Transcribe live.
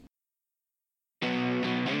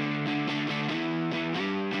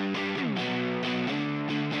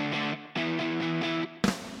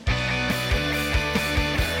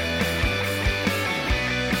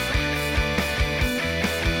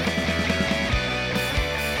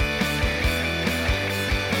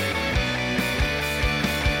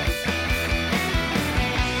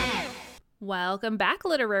Welcome back,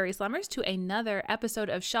 literary slummers, to another episode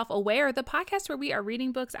of Shelf Aware, the podcast where we are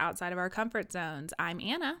reading books outside of our comfort zones. I'm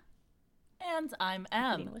Anna. And I'm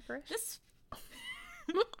Em.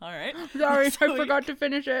 All right. Sorry, I forgot to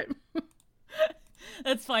finish it.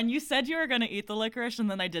 That's fine. You said you were going to eat the licorice,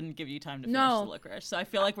 and then I didn't give you time to finish the licorice. So I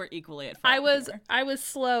feel like we're equally at fault. I was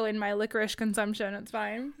slow in my licorice consumption. It's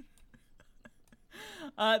fine.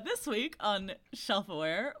 This week on Shelf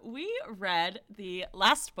Aware, we read the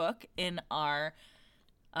last book in our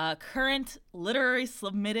current literary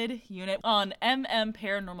submitted unit on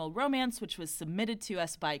Paranormal Romance, which was submitted to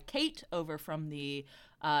us by Kate over from the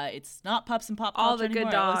It's Not Pups and Pop Culture All the anymore.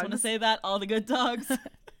 Good Dogs. I always want to say that. All the Good Dogs.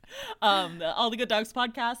 All the Good Dogs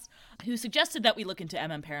podcast, who suggested that we look into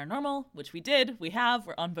Paranormal, which we did. We have.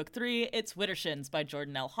 We're on book 3. It's Widdershins by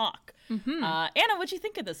Jordan L. Hawk. Mm-hmm. Anna, what'd you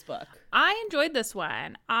think of this book? I enjoyed this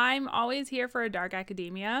one. I'm always here for a dark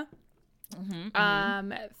academia.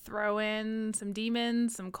 Throw in some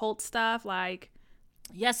demons, some cult stuff, like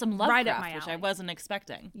some Lovecraft, right up my alley. Which I wasn't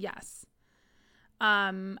expecting. Yes.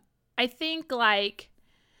 I think I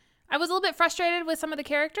was a little bit frustrated with some of the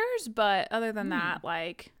characters, but other than that,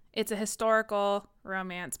 it's a historical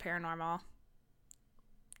romance paranormal.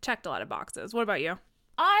 Checked a lot of boxes. What about you?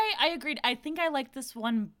 I agreed. I think I liked this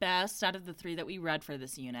one best out of the 3 that we read for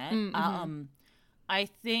this unit. Mm-hmm. I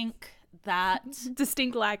think that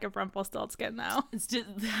distinct lack of Rumpelstiltskin, though. It's just,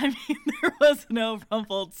 there was no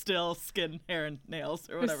Rumpelstiltskin hair and nails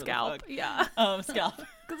or whatever. Scalp, the fuck. yeah. Scalp.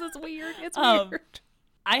 Because it's weird. It's weird.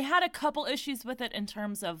 I had a couple issues with it in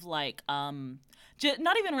terms of not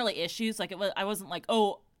even really issues. I wasn't like,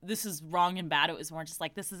 oh, this is wrong and bad. It was more just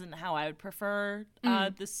like, this isn't how I would prefer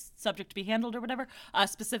this subject to be handled or whatever.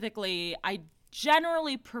 Specifically, I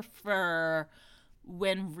generally prefer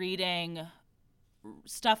when reading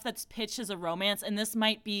stuff that's pitched as a romance, and this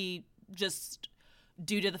might be just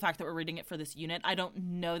due to the fact that we're reading it for this unit. I don't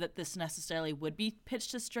know that this necessarily would be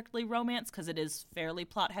pitched as strictly romance because it is fairly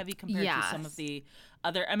plot heavy compared to some of the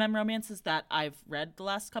other romances that I've read the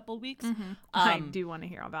last couple of weeks. I do want to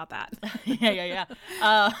hear about that. Yeah.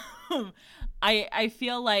 I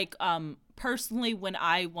feel like personally when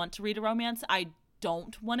I want to read a romance, I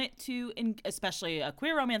don't want it to, especially a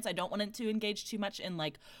queer romance, I don't want it to engage too much in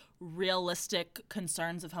realistic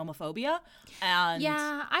concerns of homophobia. And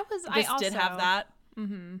yeah, I also did have that.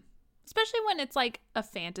 Mm-hmm. Especially when it's a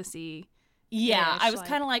fantasy. Yeah, I was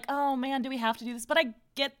kind of like, oh man, do we have to do this? But I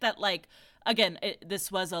get that, again, this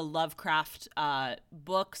was a Lovecraft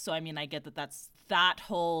book, so I mean, I get that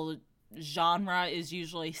whole genre is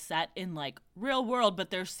usually set in real world, but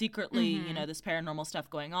there's secretly this paranormal stuff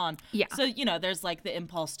going on. Yeah. So there's the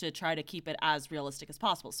impulse to try to keep it as realistic as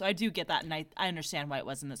possible. So I do get that, and I understand why it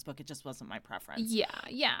was in this book. It just wasn't my preference.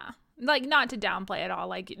 Yeah. Not to downplay it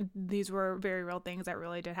all. These were very real things that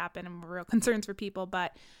really did happen and were real concerns for people.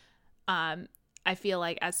 But I feel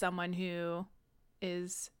like as someone who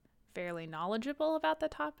is fairly knowledgeable about the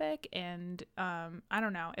topic, and I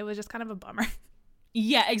don't know, it was just kind of a bummer.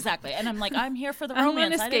 Yeah, exactly. And I'm like, I'm here for the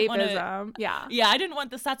romance. I want escapism. Yeah, I didn't want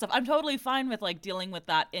the sad stuff. I'm totally fine with dealing with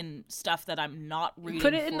that in stuff that I'm not reading.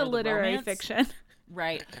 Put it in the literary romance. fiction.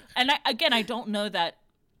 Right. And I don't know that,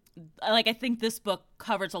 I think this book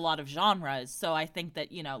covers a lot of genres. So I think that,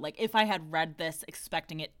 if I had read this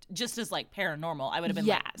expecting it just as paranormal, I would have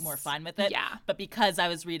been more fine with it. Yeah. But because I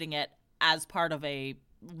was reading it as part of a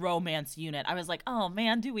romance unit, I was like, oh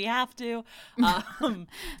man, do we have to?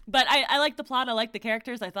 But I like the plot, I like the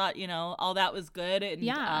characters, I thought all that was good,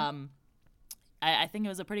 and I think it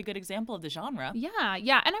was a pretty good example of the genre.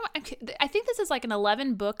 Yeah, and I think this is an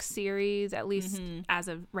 11 book series, at least as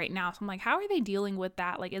of right now. So I'm like, how are they dealing with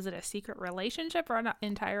that? Is it a secret relationship or an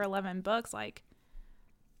entire 11 books? I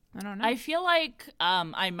don't know. I feel like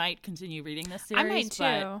I might continue reading this series. I might too.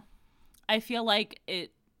 But I feel like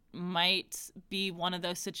it might be one of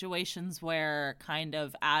those situations where kind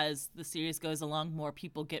of as the series goes along, more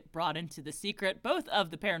people get brought into the secret, both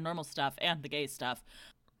of the paranormal stuff and the gay stuff.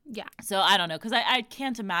 Yeah. So I don't know, because I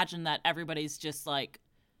can't imagine that everybody's just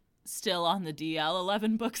still on the DL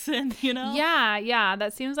 11 books in, Yeah.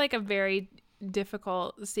 That seems like a very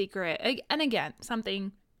difficult secret. And again,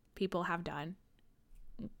 something people have done.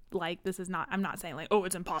 This is not, I'm not saying oh,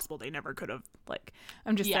 it's impossible, they never could have,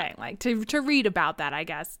 I'm just saying to read about that, I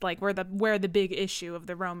guess, where the big issue of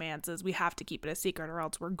the romance is we have to keep it a secret or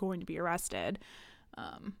else we're going to be arrested.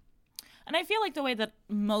 And I feel like the way that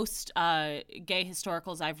most gay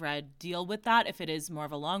historicals I've read deal with that, if it is more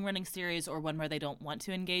of a long-running series or one where they don't want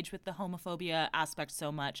to engage with the homophobia aspect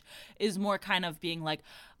so much, is more kind of being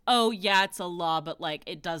oh yeah, it's a law, but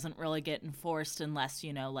it doesn't really get enforced unless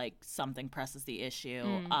something presses the issue.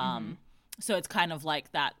 So it's kind of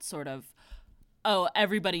that sort of oh,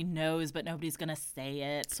 everybody knows, but nobody's going to say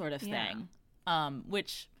it sort of Yeah. thing.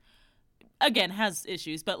 Which, again, has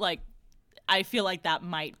issues, but like, I feel like that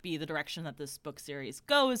might be the direction that this book series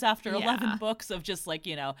goes after 11 books of just like,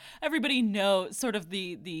 you know, everybody knows sort of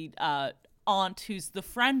the aunt who's the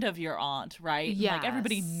friend of your aunt, right? Yes. Like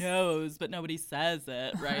everybody knows, but nobody says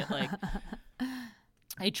it, right? Like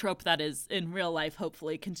a trope that is in real life,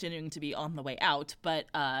 hopefully continuing to be on the way out, but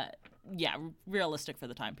yeah, realistic for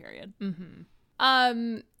the time period.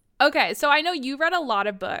 Okay, so I know you read a lot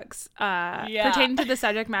of books pertaining to the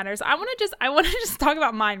subject matters. I want to just talk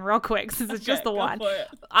about mine real quick since it's just the one. For it.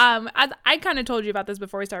 I kind of told you about this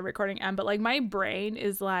before we started recording, but like my brain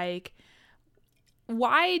is like,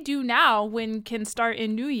 why do now when can start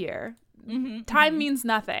in New Year? Time means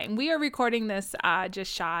nothing. We are recording this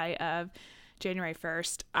just shy of January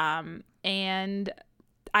 1st, and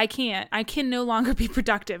I can no longer be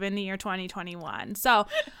productive in the year 2021. So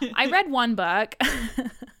I read one book,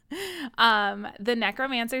 The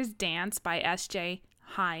Necromancer's Dance by S.J.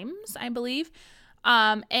 Himes, I believe.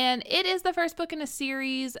 And it is the first book in a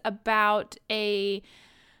series about a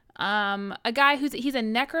guy he's a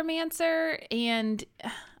necromancer, and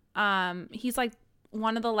he's like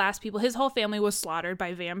one of the last people. His whole family was slaughtered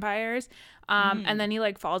by vampires. And then he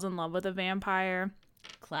like falls in love with a vampire.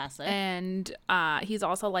 Classic. And he's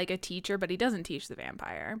also like a teacher, but he doesn't teach the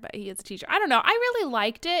vampire, but he is a teacher. I don't know. I really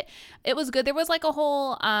liked it. It was good. There was like a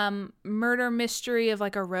whole murder mystery of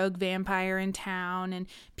like a rogue vampire in town and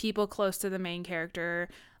people close to the main character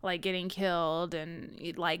like getting killed,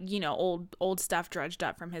 and like, you know, old stuff dredged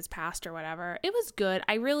up from his past or whatever. It was good.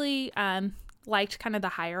 I really liked kind of the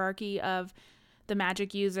hierarchy of the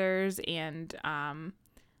magic users, and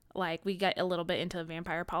like we got a little bit into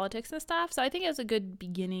vampire politics and stuff. So I think it was a good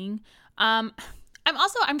beginning. I'm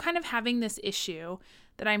kind of having this issue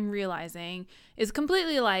that I'm realizing is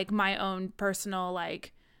completely like my own personal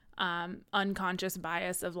like unconscious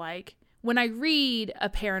bias of like when I read a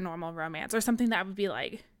paranormal romance or something that I would be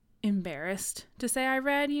like embarrassed to say I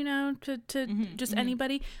read, you know, to just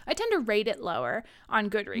anybody, I tend to rate it lower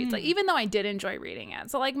on Goodreads, like even though I did enjoy reading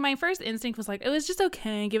it. So like my first instinct was like, it was just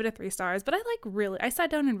okay, give it a 3 stars, but I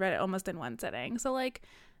sat down and read it almost in one sitting, so like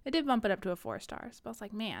I did bump it up to a 4 stars, but I was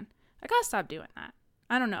like, man, I gotta stop doing that.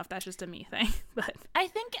 I don't know if that's just a me thing, but I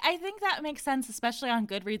think that makes sense, especially on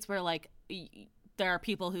Goodreads, where like there are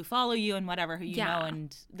people who follow you and whatever who you know,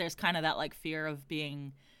 and there's kind of that like fear of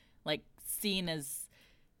being like seen as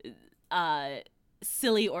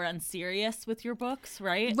silly or unserious with your books,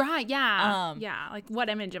 right? Right, yeah. Yeah, like what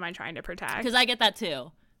image am I trying to protect? Because I get that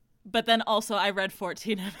too. But then also I read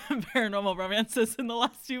 14 paranormal romances in the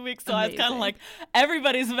last few weeks, so Amazing. I was kind of like,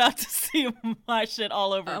 everybody's about to see my shit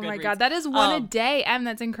all over Oh Goodreads. my god, that is one a day,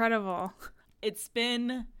 that's incredible. It's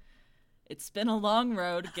been a long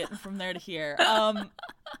road getting from there to here.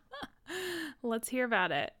 Let's hear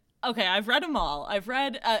about it. Okay, I've read them all. I've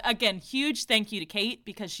read, again, huge thank you to Kate,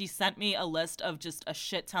 because she sent me a list of just a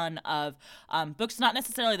shit ton of books, not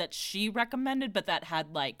necessarily that she recommended, but that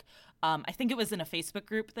had like, I think it was in a Facebook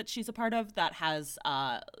group that she's a part of that has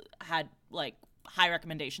had like high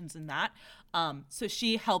recommendations in that. So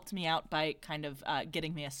she helped me out by kind of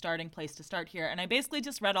getting me a starting place to start here. And I basically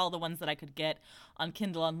just read all the ones that I could get on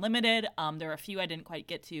Kindle Unlimited. There were a few I didn't quite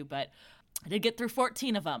get to, but I did get through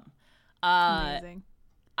 14 of them. Amazing.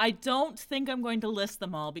 I don't think I'm going to list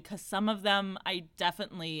them all because some of them I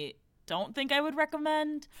definitely don't think I would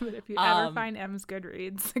recommend. But if you ever find M's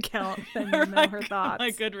Goodreads account, then you'll know her thoughts. My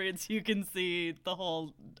Goodreads, you can see the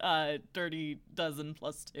whole dirty dozen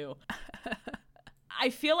plus 2. I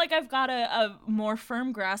feel like I've got a more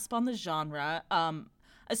firm grasp on the genre,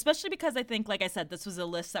 especially because I think, like I said, this was a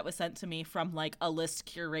list that was sent to me from like a list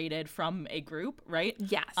curated from a group, right?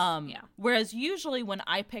 Yes. Yeah. Whereas usually when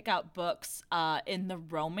I pick out books in the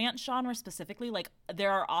romance genre specifically, like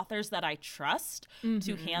there are authors that I trust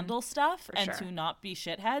to handle stuff to not be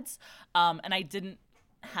shitheads. And I didn't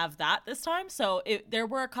have that this time. So there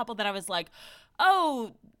were a couple that I was like,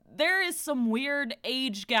 oh, there is some weird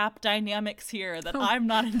age gap dynamics here that I'm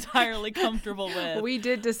not entirely comfortable with. We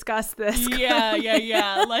did discuss this.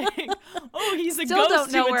 Yeah. Like, oh, he's a Still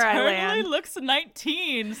ghost don't know who where I eternally land. looks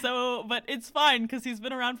 19. So, but it's fine because he's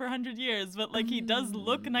been around for 100 years. But like, he does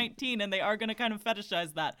look 19, and they are going to kind of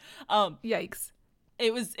fetishize that. Yikes.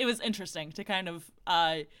 It was interesting to kind of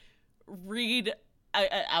read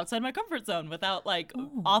outside my comfort zone without like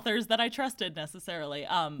authors that I trusted necessarily.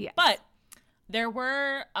 Yes. But there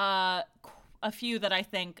were a few that I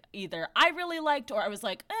think either I really liked or I was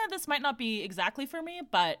like, this might not be exactly for me,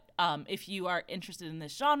 but if you are interested in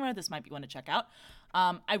this genre, this might be one to check out.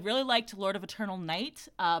 I really liked Lord of Eternal Night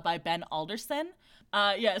by Ben Alderson.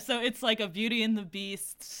 Yeah, so it's like a Beauty and the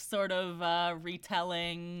Beast sort of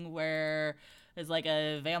retelling where there's like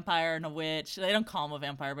a vampire and a witch. They don't call him a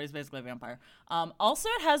vampire, but he's basically a vampire. Also,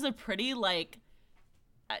 it has a pretty, like,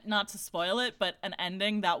 not to spoil it, but an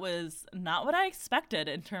ending that was not what I expected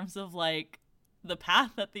in terms of, like, the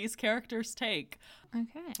path that these characters take.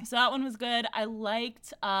 Okay. So that one was good. I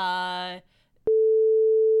liked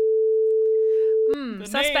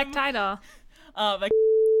suspect title.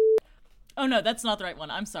 Oh no, that's not the right one.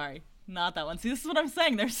 I'm sorry. Not that one. See, this is what I'm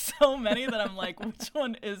saying. There's so many that I'm like, which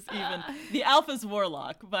one is even? The Alpha's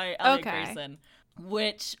Warlock by Elliot Grayson,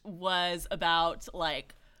 which was about,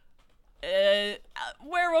 like,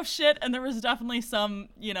 werewolf shit, and there was definitely some,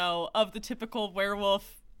 you know, of the typical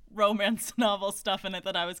werewolf romance novel stuff in it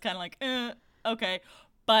that I was kind of like, okay.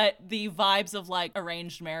 But the vibes of, like,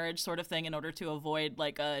 arranged marriage sort of thing in order to avoid,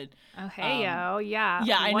 like, a... Oh, hey, yo, yeah.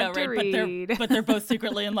 Yeah, I know, right? Read. But they're both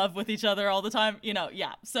secretly in love with each other all the time. You know,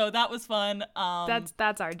 yeah. So that was fun.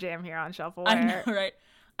 That's our jam here on Shelfaware. I know, right?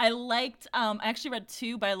 I liked... I actually read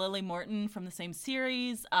 2 by Lily Morton from the same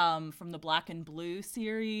series, from the Black and Blue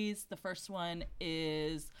series. The first one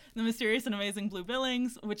is The Mysterious and Amazing Blue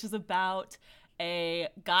Billings, which is about a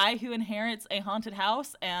guy who inherits a haunted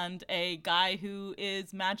house and a guy who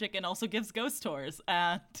is magic and also gives ghost tours.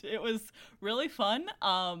 And it was really fun.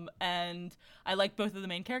 And I liked both of the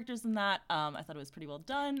main characters in that. I thought it was pretty well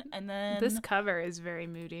done. And then... This cover is very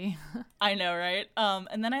moody. I know, right?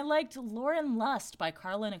 And then I liked Lauren Lust by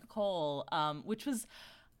Carla Nicole, which was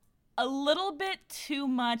a little bit too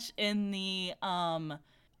much in the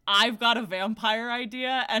I've got a vampire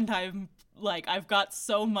idea and I've got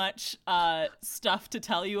so much stuff to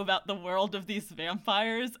tell you about the world of these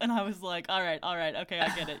vampires, and I was like, all right, okay,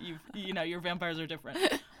 I get it. You know, your vampires are different.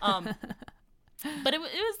 But it was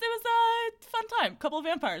a fun time. Couple of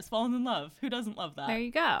vampires falling in love. Who doesn't love that? There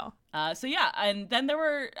you go. So yeah, and then there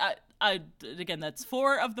were again, that's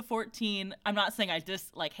 4 of the 14. I'm not saying I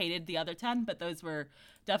just like hated the other 10, but those were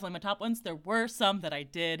definitely my top ones. There were some that I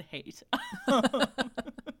did hate.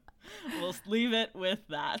 We'll leave it with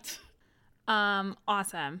that.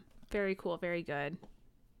 Awesome. Very cool. Very good.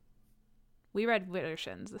 We read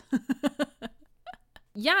Wittershins.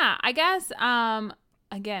 Yeah, I guess,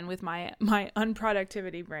 again, with my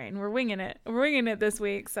unproductivity brain, we're winging it. We're winging it this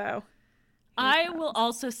week, so. I will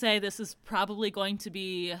also say this is probably going to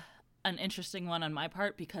be an interesting one on my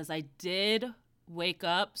part because I did wake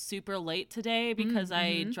up super late today because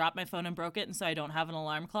I dropped my phone and broke it, and so I don't have an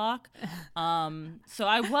alarm clock. So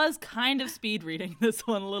I was kind of speed reading this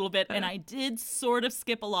one a little bit, and I did sort of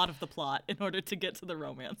skip a lot of the plot in order to get to the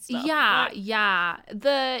romance stuff. Yeah.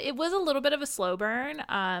 It was a little bit of a slow burn.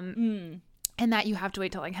 And that you have to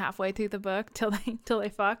wait till like halfway through the book till they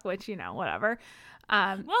fuck, which, you know, whatever.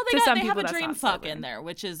 Well, they have a dream fuck in there,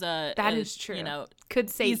 which is that is true. You know, could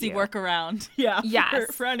save easy you. workaround. Yeah.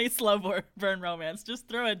 Yes. For any slow burn romance, just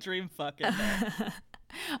throw a dream fuck in there.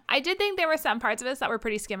 I did think there were some parts of this that were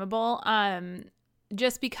pretty skimmable.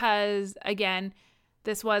 Just because, again,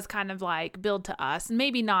 this was kind of like billed to us,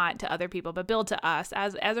 maybe not to other people, but billed to us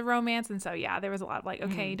as a romance. And so, yeah, there was a lot of like,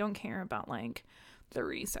 okay, you don't care about like the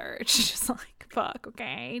research, just like, fuck,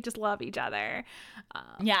 okay, just love each other.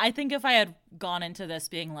 Yeah, I think if I had gone into this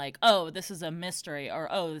being like, oh, this is a mystery, or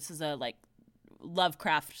oh, this is a like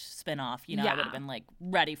Lovecraft spinoff, you know, I would have been like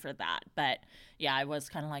ready for that. But yeah, I was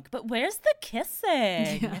kind of like, but where's the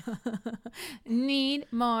kissing? Yeah. Need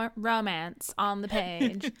more romance on the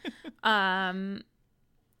page.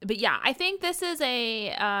 But yeah, I think this is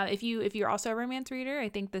a if you're also a romance reader, I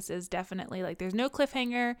think this is definitely like, there's no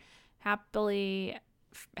cliffhanger.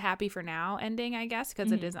 Happy for now ending, I guess,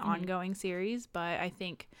 because it is an ongoing series. But I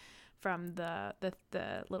think from the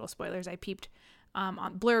little spoilers I peeped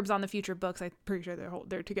on blurbs on the future books, I'm pretty sure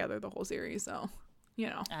they're together the whole series. So, you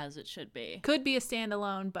know, as it should be. Could be a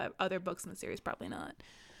standalone, but other books in the series probably not.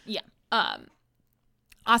 Yeah.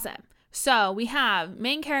 Awesome. So we have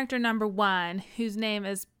main character number 1, whose name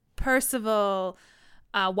is Percival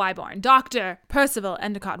Wyborn. Dr. Percival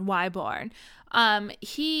Endicott Wyborn.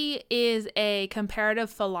 He is a comparative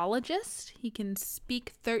philologist. He can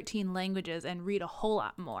speak 13 languages and read a whole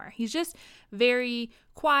lot more. He's just very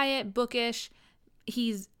quiet, bookish.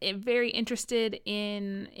 He's very interested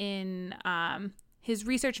in his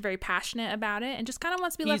research, very passionate about it, and just kind of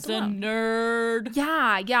wants to be left alone. He's a nerd.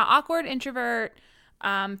 Yeah, awkward introvert.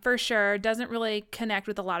 for sure. Doesn't really connect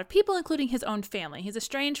with a lot of people, including his own family. He's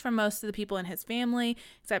estranged from most of the people in his family,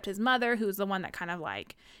 except his mother, who's the one that kind of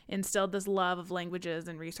like instilled this love of languages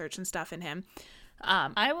and research and stuff in him.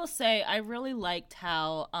 I will say I really liked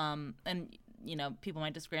how, and you know, people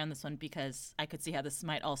might disagree on this one because I could see how this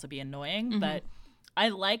might also be annoying, but I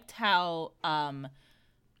liked how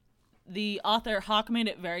the author Hawk made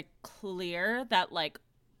it very clear that like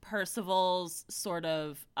Percival's sort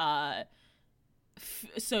of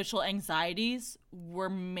social anxieties were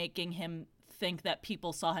making him think that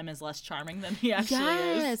people saw him as less charming than he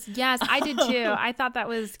actually is. Yes, I did too. I thought that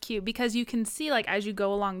was cute because you can see like as you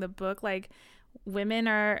go along the book, like women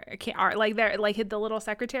are like they're like the little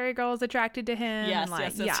secretary girl is attracted to him. Yes, and,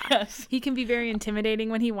 like, yes. He can be very intimidating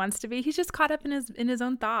when he wants to be. He's just caught up in his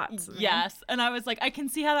own thoughts. Yes, and I was like, I can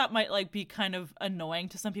see how that might like be kind of annoying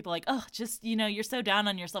to some people. Like, oh, just you know, you're so down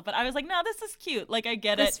on yourself. But I was like, no, this is cute. Like, I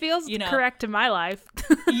get it. This feels correct to my life.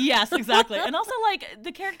 Yes, exactly. And also like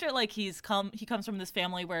the character, like he comes from this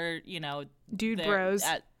family where you know, dude bros.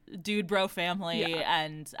 Dude bro family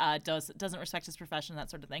and doesn't respect his profession, that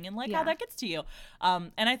sort of thing, and like how that gets to you,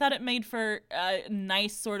 and I thought it made for a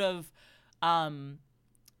nice sort of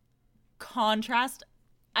contrast,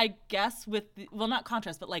 I guess, with not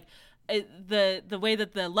contrast, but like the way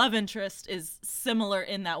that the love interest is similar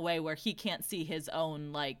in that way where he can't see his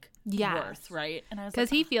own like worth, right? And I was because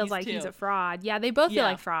he feels like he's a fraud. Yeah, they both feel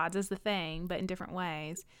like frauds is the thing, but in different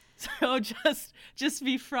ways. So just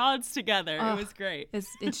be frauds together. It was great.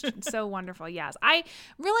 It's so wonderful. Yes. I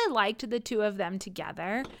really liked the two of them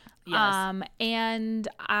together. Yes. And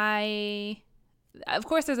of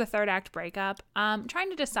course there's a third act breakup.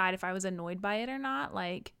 Trying to decide if I was annoyed by it or not.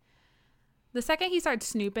 Like the second he started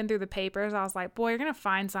snooping through the papers, I was like, boy, you're going to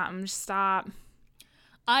find something. Just stop.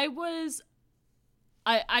 I was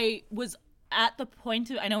at the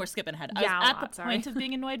point of, I know we're skipping ahead. I was at the point of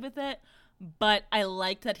being annoyed with it. But I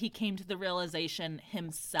liked that he came to the realization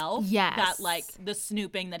himself that like the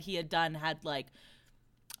snooping that he had done had like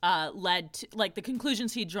led to like the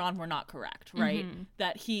conclusions he'd drawn were not correct, right?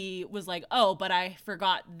 That he was like, oh, but I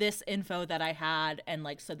forgot this info that I had, and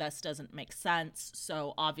like so this doesn't make sense.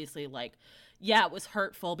 So obviously like yeah, it was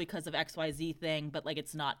hurtful because of XYZ thing, but like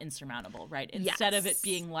it's not insurmountable, right? Instead of it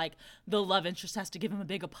being like the love interest has to give him a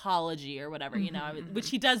big apology or whatever, you know,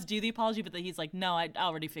 which he does do the apology, but then he's like, no, I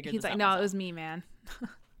already figured this out. He's like, no, it was me, man.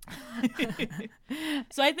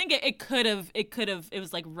 So I think it could have, it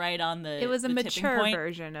was like right on the, it was a the mature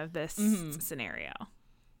version of this scenario.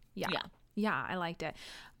 Yeah, I liked it.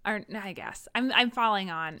 Or I guess I'm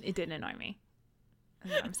falling on. It didn't annoy me.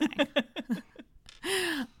 That's what I'm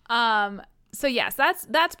saying. So yes,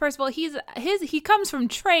 that's Percival. He comes from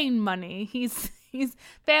train money. His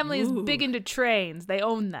family is big into trains. They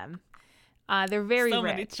own them. They're very so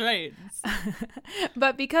rich. Many trains.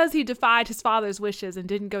 But because he defied his father's wishes and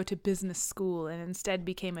didn't go to business school and instead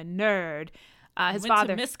became a nerd, his went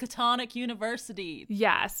father to Miskatonic University.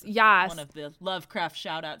 Yes. One of the Lovecraft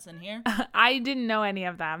shout-outs in here. I didn't know any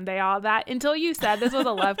of them. They all that until you said this was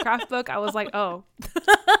a Lovecraft book. I was like, oh.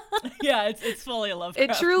 Yeah, it's fully a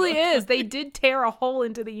Lovecraft. It truly is. They did tear a hole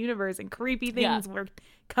into the universe, and creepy things were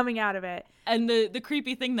coming out of it. And the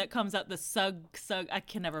creepy thing that comes out, the sug, I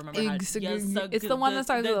can never remember how it's the one that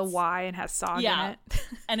starts with a Y and has Sog in it.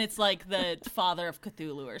 And it's like the father of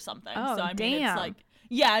Cthulhu or something. Oh, so I mean, damn. it's like,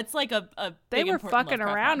 yeah, it's like a they big, were fucking Lovecraft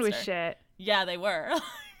around monster. with shit. Yeah, they were.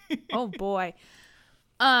 Oh boy.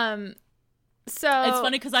 So it's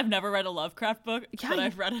funny because I've never read a Lovecraft book, but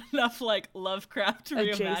I've read enough like Lovecraft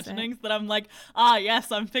reimaginings that I'm like,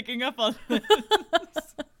 yes, I'm picking up on this.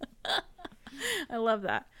 I love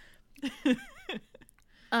that.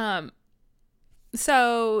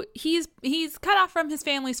 So he's cut off from his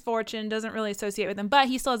family's fortune, doesn't really associate with them, but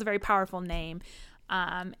he still has a very powerful name.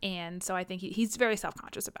 And so I think he's very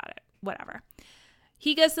self-conscious about it. Whatever.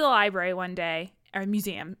 He goes to the library one day, or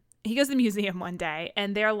museum. He goes to the museum one day,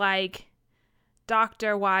 and they're like,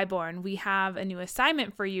 Dr. Wyborn, we have a new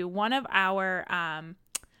assignment for you. One of our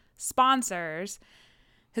sponsors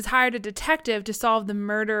has hired a detective to solve the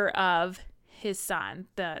murder of his son,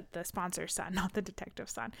 the sponsor's son, not the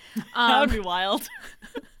detective's son. That would be wild.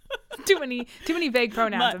 Too many vague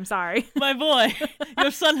pronouns. I'm sorry. My boy,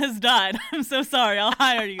 your son has died. I'm so sorry. I'll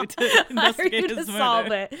hire you to investigate his murder. Solve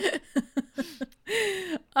it.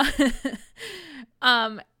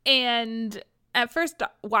 And at first,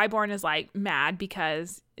 Wyborn is like mad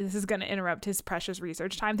because this is going to interrupt his precious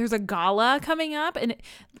research time. There's a gala coming up, and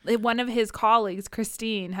one of his colleagues,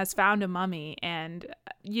 Christine, has found a mummy, and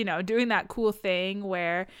doing that cool thing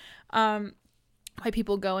where why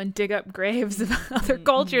people go and dig up graves of other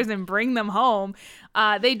cultures and bring them home.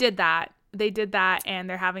 They did that they did that, and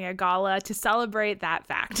they're having a gala to celebrate that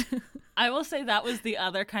fact. I will say that was the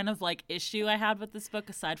other kind of like issue I had with this book,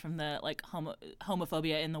 aside from the like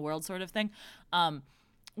homophobia in the world sort of thing,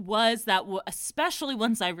 was that especially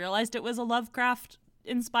once I realized it was a Lovecraft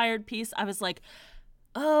inspired piece, I was like,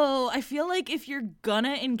 oh, I feel like if you're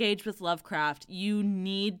gonna engage with Lovecraft, you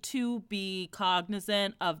need to be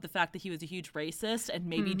cognizant of the fact that he was a huge racist and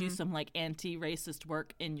maybe do some like anti-racist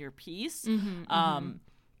work in your piece.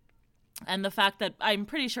 And the fact that I'm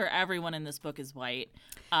pretty sure everyone in this book is white.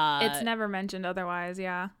 It's never mentioned otherwise,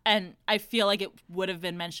 yeah. And I feel like it would have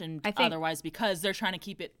been mentioned otherwise because they're trying to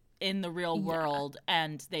keep it in the real world,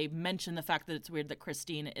 and they mention the fact that it's weird that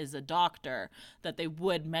Christine is a doctor, that they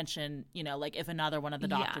would mention, you know, like if another one of the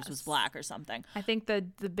doctors was black or something. I think the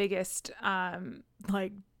biggest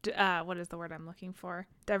what is the word I'm looking for?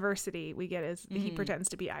 Diversity we get is he pretends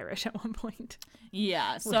to be Irish at one point.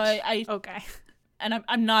 Yeah, so I okay. And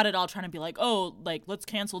I'm not at all trying to be like, oh, like, let's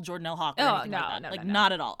cancel Jordan L. Hawk or anything like that. No.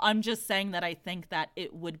 Not at all. I'm just saying that I think that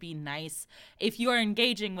it would be nice if you are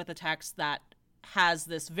engaging with a text that has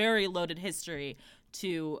this very loaded history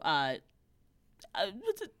to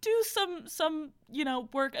do some you know,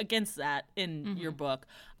 work against that in your book.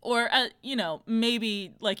 Or, you know,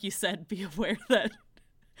 maybe, like you said, be aware that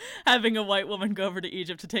having a white woman go over to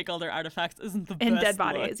Egypt to take all their artifacts isn't the best And dead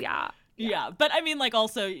bodies, look. Yeah, but I mean, like,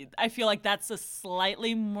 also, I feel like that's a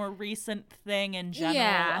slightly more recent thing in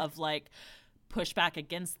general of, like, pushback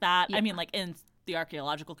against that. I mean, like, in the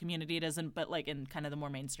archaeological community it isn't, but, like, in kind of the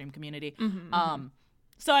more mainstream community.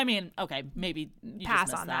 So, I mean, okay, maybe you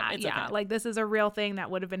pass just missed on that. It's yeah, okay. like, this is a real thing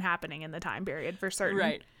that would have been happening in the time period for certain.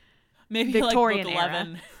 Right. Maybe Victorian like book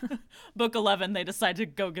 11, book 11, they decide to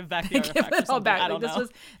go give back the artifacts give it all back. I don't know.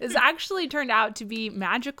 This actually turned out to be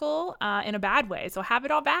magical in a bad way. So have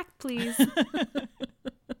it all back, please.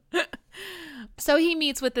 So he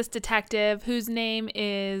meets with this detective whose name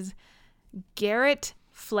is Garrett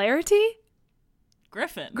Flaherty.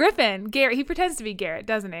 Griffin. Garrett. He pretends to be Garrett,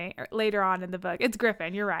 doesn't he? Later on in the book, it's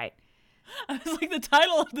Griffin. You're right. I was like, the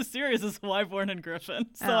title of the series is Wyborn and Griffin,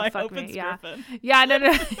 so I hope it's Griffin. Yeah, no.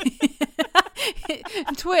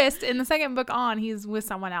 Twist, in the second book on, he's with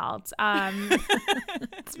someone else.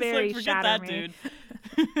 It's very like, shatter me.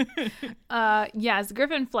 Yes,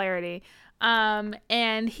 Griffin Flaherty.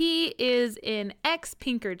 And he is in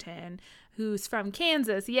ex-Pinkerton, who's from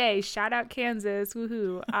Kansas. Yay, shout out Kansas.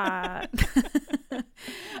 Woohoo.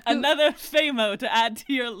 Another Famo to add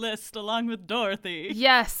to your list along with Dorothy.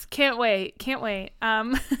 Yes, can't wait. Doesn't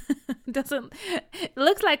it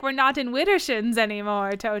looks like we're not in Wittershins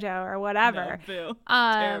anymore, Toto, or whatever. No, boo.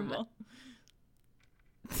 Terrible.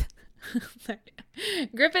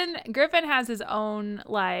 Griffin has his own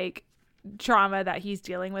like trauma that he's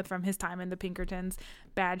dealing with from his time in the Pinkertons.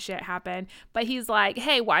 Bad shit happened. But he's like,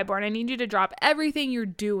 hey, Wyborn, I need you to drop everything you're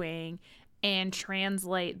doing and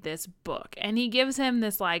translate this book. And he gives him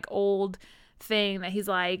this like old thing that he's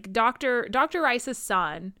like, Dr. Rice's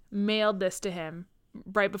son mailed this to him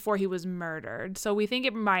right before he was murdered. So we think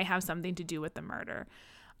it might have something to do with the murder.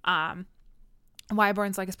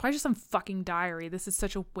 Wyborn's like, it's probably just some fucking diary. This is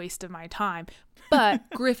such a waste of my time. But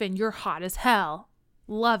Griffin, you're hot as hell.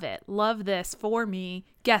 Love it. Love this for me.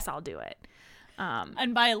 Guess I'll do it.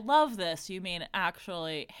 And by love this, you mean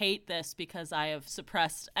actually hate this because I have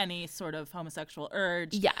suppressed any sort of homosexual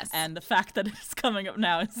urge. Yes. And the fact that it's coming up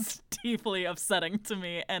now is deeply upsetting to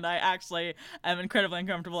me. And I actually am incredibly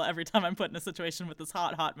uncomfortable every time I'm put in a situation with this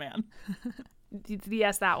hot man.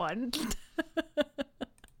 Yes, that one.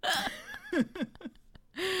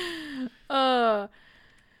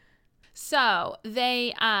 So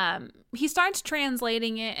they he starts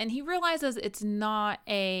translating it, and he realizes it's not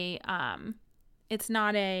a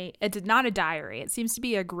diary. It seems to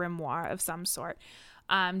be a grimoire of some sort,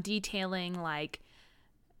 detailing like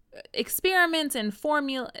experiments and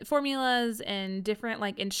formulas and different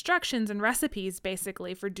like instructions and recipes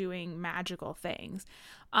basically for doing magical things.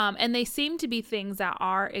 And they seem to be things that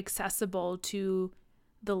are accessible to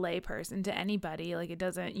the layperson, to anybody. Like, it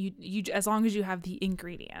doesn't, you as long as you have the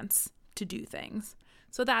ingredients to do things.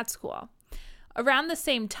 So that's cool. Around the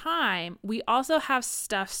same time, we also have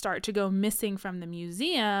stuff start to go missing from the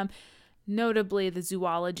museum, notably the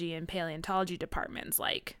zoology and paleontology departments,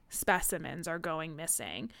 like specimens are going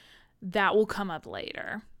missing. That will come up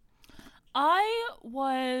later. I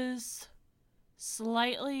was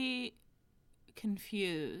slightly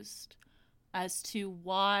confused as to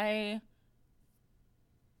why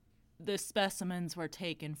the specimens were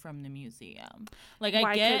taken from the museum. Like,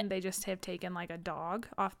 Why couldn't they just have taken like a dog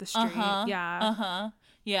off the street?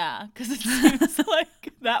 Yeah, because it seems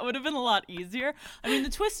like that would have been a lot easier. I mean, the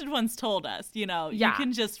Twisted Ones told us, you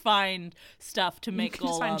can just find stuff to make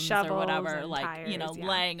golems or whatever, like, tires,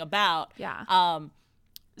 laying about. Yeah.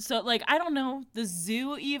 So, like, I don't know, the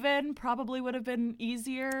zoo even probably would have been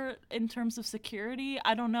easier in terms of security.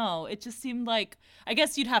 I don't know. It just seemed like, I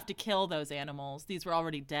guess you'd have to kill those animals. These were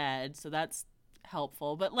already dead, so that's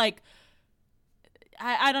helpful. But, like,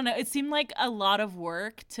 I don't know. It seemed like a lot of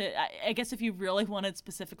work to, I guess if you really wanted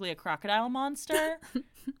specifically a crocodile monster,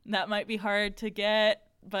 that might be hard to get.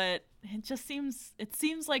 But it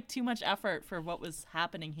seems like too much effort for what was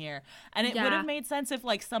happening here. And it would have made sense if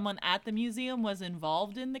like someone at the museum was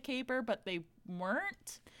involved in the caper, but they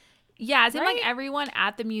weren't. Yeah, it seemed like everyone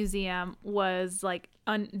at the museum was like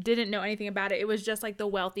didn't know anything about it. It was just like the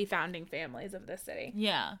wealthy founding families of the city.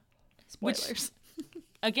 Yeah. Spoilers.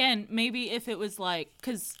 Again, maybe if it was like,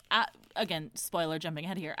 because again, spoiler jumping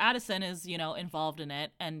ahead here, Addison is, involved in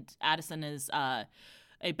it, and Addison is a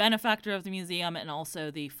benefactor of the museum and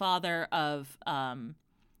also the father of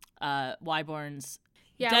Wyborn's dead best friend.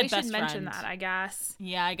 Yeah, we should mention that, I guess.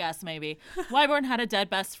 Yeah, I guess maybe. Wyborn had a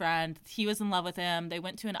dead best friend. He was in love with him. They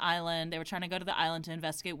went to an island. They were trying to go to the island to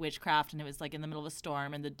investigate witchcraft, and it was like in the middle of a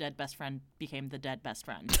storm, and the dead best friend became the dead best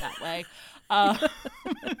friend that way.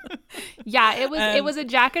 Yeah, it was a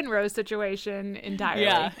Jack and Rose situation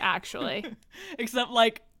entirely, actually. Except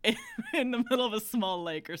like in the middle of a small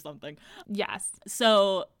lake or something. Yes.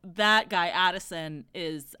 So that guy, Addison,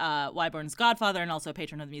 is Wyborn's godfather and also a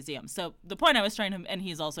patron of the museum. So the point I was trying to, and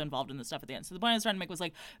he's also involved in the stuff at the end. So the point I was trying to make was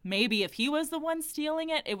like, maybe if he was the one stealing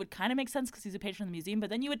it, it would kind of make sense because he's a patron of the museum. But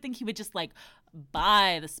then you would think he would just like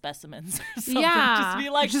buy the specimens or something. Yeah. Just be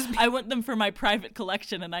like, I want them for my private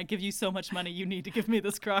collection and I give you so much money. You need to give me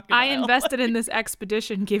this crocodile. I invested in this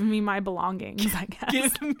expedition. Give me my belongings, I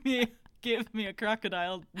guess. Give me a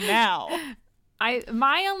crocodile now.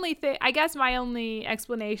 My only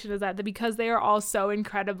explanation is that because they are all so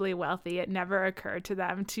incredibly wealthy, it never occurred to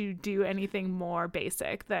them to do anything more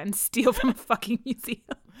basic than steal from a fucking museum.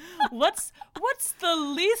 What's the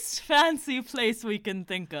least fancy place we can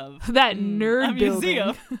think of? That nerd a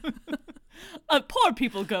museum. Poor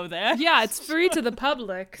people go there. Yeah, it's free to the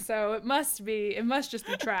public, so it must just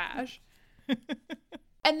be trash.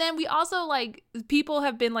 And then we also, like, people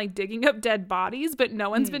have been, like, digging up dead bodies, but no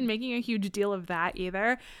one's been making a huge deal of that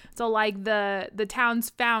either. So, like, the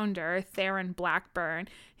town's founder, Theron Blackburn,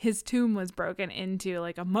 his tomb was broken into,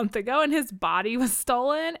 like, a month ago, and his body was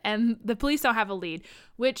stolen, and the police don't have a lead,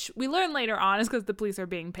 which we learn later on is because the police are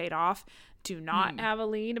being paid off to not have a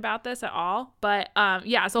lead about this at all. But,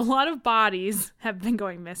 so a lot of bodies have been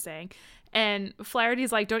going missing. And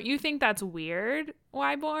Flaherty's like, don't you think that's weird,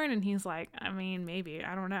 Wyborn? And he's like, I mean, maybe.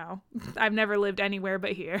 I don't know. I've never lived anywhere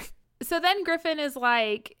but here. So then Griffin is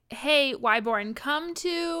like, hey, Wyborn, come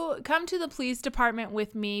to the police department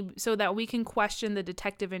with me so that we can question the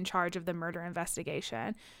detective in charge of the murder investigation.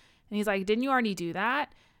 And he's like, didn't you already do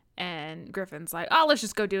that? And Griffin's like, oh, let's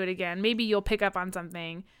just go do it again. Maybe you'll pick up on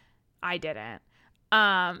something I didn't.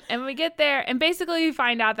 And we get there and basically we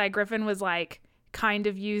find out that Griffin was like, kind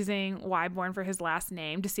of using Wyborn for his last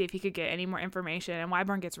name to see if he could get any more information. And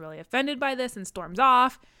Wyborn gets really offended by this and storms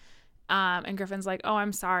off. And Griffin's like, oh,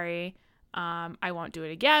 I'm sorry. I won't do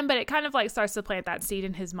it again. But it kind of like starts to plant that seed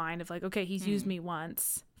in his mind of like, okay, he's used me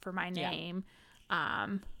once for my name.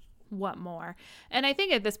 What more? And I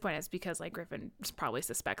think at this point it's because like Griffin probably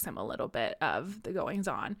suspects him a little bit of the goings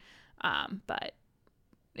on. But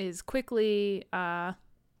is quickly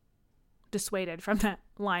dissuaded from that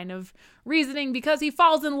line of reasoning because he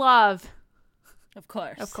falls in love. Of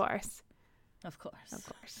course.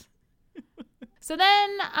 So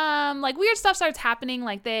then like weird stuff starts happening.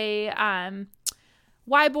 Like they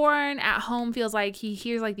Wyborn at home feels like he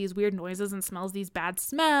hears like these weird noises and smells these bad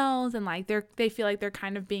smells, and like they feel like they're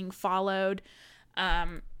kind of being followed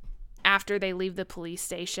after they leave the police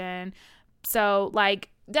station. So like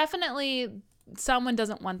definitely someone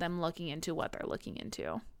doesn't want them looking into what they're looking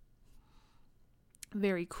into.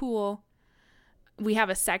 Very cool. We have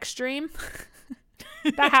a sex dream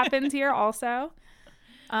that happens here also.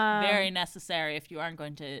 Very necessary if you aren't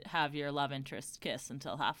going to have your love interest kiss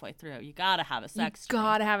until halfway through. You gotta have a sex dream.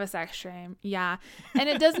 Gotta have a sex dream. Yeah. And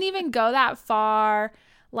it doesn't even go that far.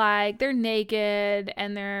 Like they're naked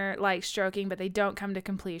and they're like stroking, but they don't come to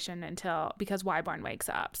completion because Wyborn wakes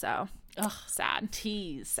up. So sad.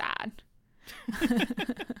 Tease. Sad.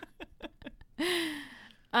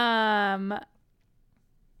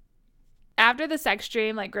 After the sex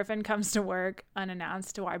dream, like Griffin comes to work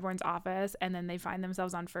unannounced to Wyborn's office, and then they find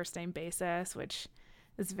themselves on first name basis, which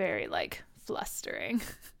is very like flustering.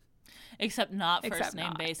 Except first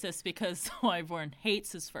name basis, because Wyborn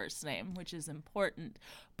hates his first name, which is important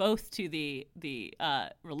both to the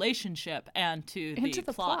relationship and to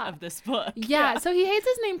the plot of this book. Yeah, so he hates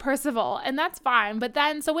his name Percival, and that's fine. But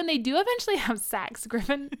then, so when they do eventually have sex,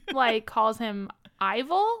 Griffin like calls him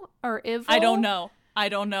Ivel or Ivil. I don't know.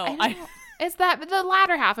 It's that the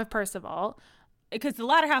latter half of Percival. Because the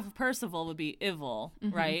latter half of Percival would be Ivil,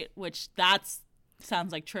 right? Which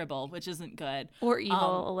sounds like Tribble, which isn't good. Or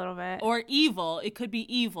evil a little bit. Or evil. It could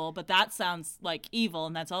be evil, but that sounds like evil,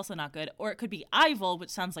 and that's also not good. Or it could be Ivel, which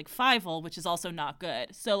sounds like Fievel, which is also not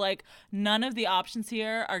good. So, like, none of the options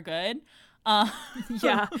here are good.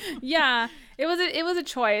 Yeah. It was a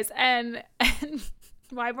choice. And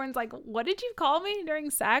Wyborn's like, what did you call me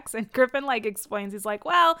during sex? And Griffin like explains, he's like,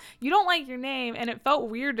 well, you don't like your name, and it felt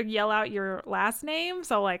weird to yell out your last name,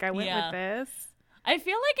 so like I went with this. I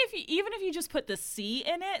feel like even if you just put the C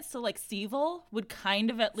in it, so like Civil would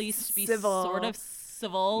kind of at least be sort of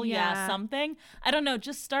civil, something. I don't know,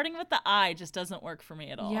 just starting with the I just doesn't work for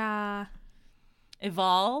me at all. Yeah.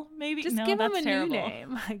 Evol, maybe? Just no, give that's him a terrible. new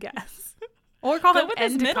name, I guess. Or call him with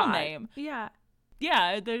his middle name. Yeah.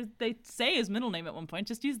 Yeah, they say his middle name at one point.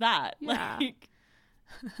 Just use that. Yeah. Like...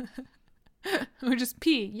 Or just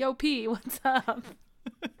P. Yo, P, what's up?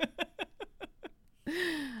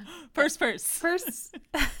 Purse.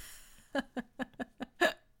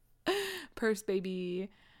 Purse, baby.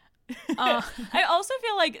 I also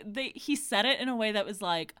feel like he said it in a way that was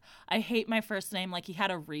like, I hate my first name. Like he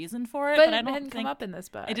had a reason for it, but I don't didn't come up in this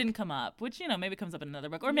book. It didn't come up, which, maybe comes up in another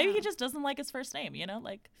book. Or maybe he just doesn't like his first name,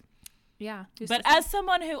 like. Yeah. But as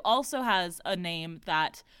someone who also has a name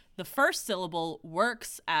that the first syllable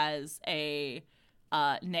works as a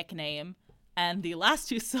nickname, and the last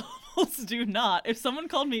two syllables do not. If someone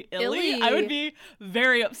called me Illy, I would be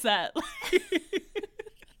very upset.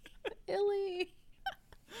 Illy.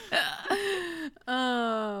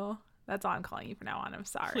 Oh, that's all I'm calling you from now on. I'm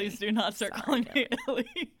sorry. Please do not start calling me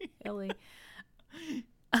Illy. Illy.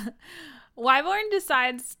 Wyborn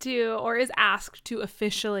decides to, or is asked to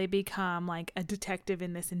officially become like a detective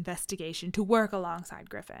in this investigation to work alongside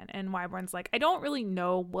Griffin. And Wyborn's like, I don't really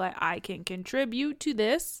know what I can contribute to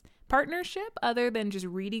this partnership other than just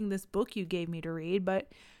reading this book you gave me to read, but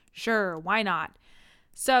sure, why not?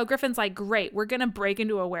 So Griffin's like, great, we're gonna break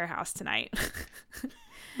into a warehouse tonight.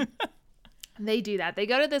 They do that. They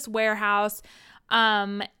go to this warehouse,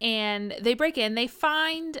 and they break in. They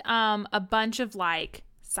find a bunch of like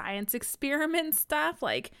science experiment stuff,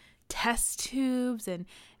 like test tubes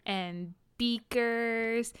and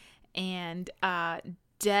beakers and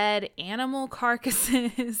dead animal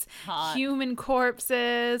carcasses, human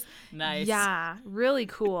corpses. Nice. Yeah, really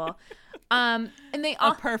cool. And they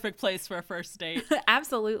all a perfect place for a first date.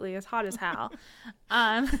 Absolutely, it's hot as hell.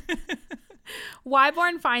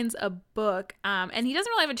 Wyborn finds a book, and he doesn't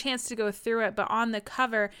really have a chance to go through it, but on the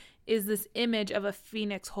cover is this image of a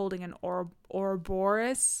phoenix holding an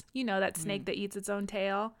Ouroboros, that snake that eats its own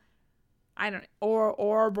tail. I don't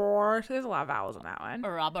Ouroboros. There's a lot of vowels in that one.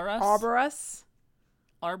 Ouroboros.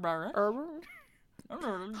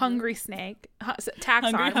 Hungry snake.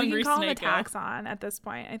 Taxon. Hungry we can call snake, him a taxon at this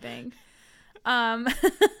point, I think.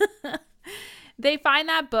 They find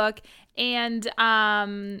that book, and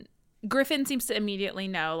Griffin seems to immediately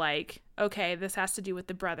know, like, okay, this has to do with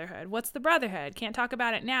the Brotherhood. What's the Brotherhood? Can't talk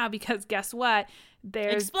about it now because guess what?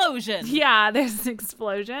 There's explosion. Yeah, there's an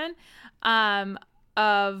explosion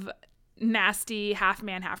of nasty half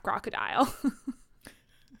man, half crocodile.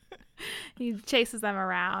 He chases them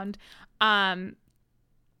around.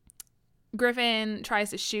 Griffin tries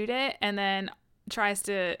to shoot it and then tries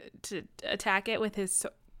to attack it with his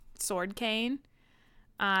sword cane.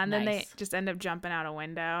 And then they just end up jumping out a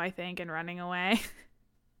window, I think, and running away.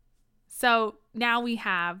 So now we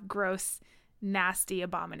have gross, nasty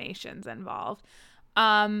abominations involved.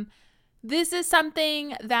 This is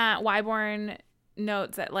something that Wyborn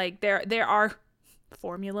notes that, like, there are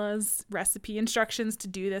formulas, recipe instructions to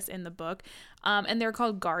do this in the book, and they're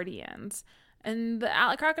called guardians. And the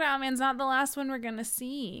Crocodile Man's not the last one we're gonna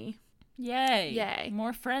see. Yay.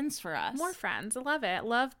 More friends for us. More friends. I love it. I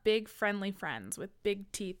love big, friendly friends with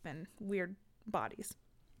big teeth and weird bodies.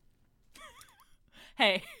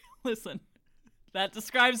 Hey, listen. That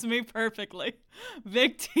describes me perfectly.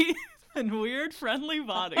 Big teeth and weird, friendly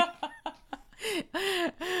body.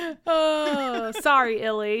 Oh, sorry,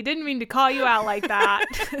 Illy. Didn't mean to call you out like that.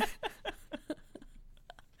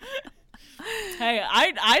 Hey,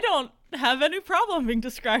 I don't have any problem being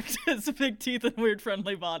described as big teeth and weird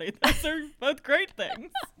friendly body. Those are both great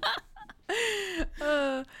things.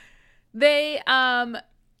 They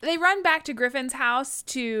run back to Griffin's house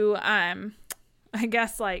to I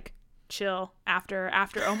guess like chill after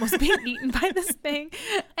almost being eaten by this thing.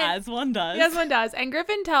 And, as one does. As one does. And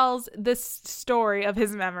Griffin tells this story of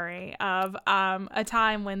his memory of a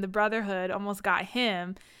time when the Brotherhood almost got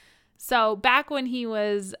him. So back when he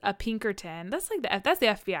was a Pinkerton, that's the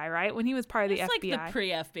FBI, right? When he was part of the FBI. Like the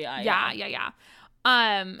pre-FBI.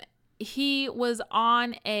 Yeah. He was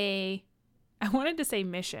on I wanted to say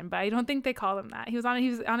mission, but I don't think they call them that. He was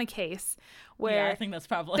on a case where I think that's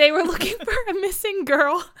probably they were looking for a missing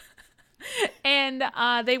girl. And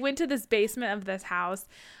they went to this basement of this house,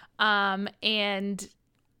 and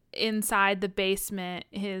inside the basement,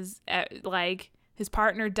 his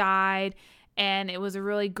partner died, and it was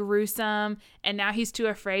really gruesome. And now he's too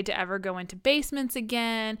afraid to ever go into basements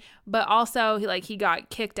again. But also, he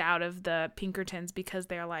got kicked out of the Pinkertons because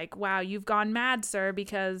they're like, "Wow, you've gone mad, sir,"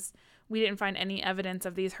 because we didn't find any evidence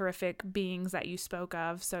of these horrific beings that you spoke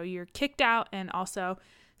of. So you're kicked out, and also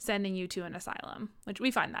sending you to an asylum, which we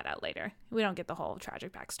find that out later. We don't get the whole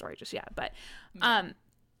tragic backstory just yet. But the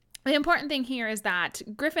important thing here is that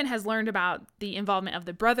Griffin has learned about the involvement of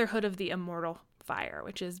the Brotherhood of the Immortal Fire,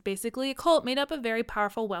 which is basically a cult made up of very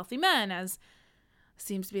powerful, wealthy men, as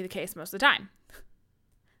seems to be the case most of the time.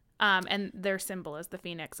 And their symbol is the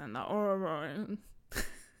phoenix and the Orion.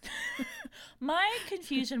 My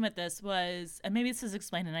confusion with this was, and maybe this is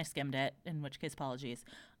explained and I skimmed it, in which case apologies.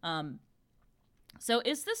 So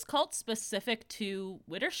is this cult specific to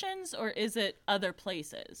Widdershins, or is it other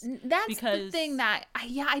places? That's the thing that,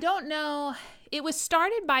 I don't know. It was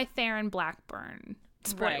started by Theron Blackburn.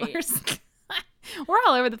 Spoilers. Right. We're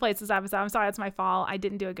all over the place this episode. I'm sorry, it's my fault. I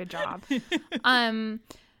didn't do a good job.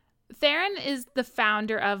 Theron is the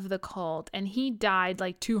founder of the cult, and he died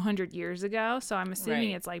like 200 years ago. So I'm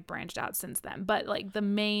assuming it's like branched out since then. But like the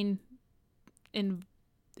main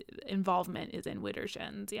involvement is in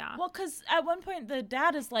Widdershins, yeah. Well, because at one point the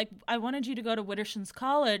dad is like, I wanted you to go to Widdershins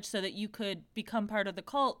College so that you could become part of the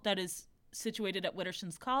cult that is situated at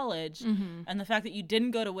Widdershins College. Mm-hmm. And the fact that you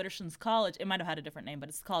didn't go to Widdershins College, it might have had a different name, but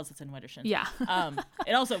it's the college that's in Widdershins. Yeah.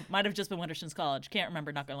 It also might have just been Widdershins College. Can't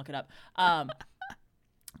remember, not gonna look it up.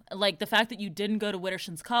 Like the fact that you didn't go to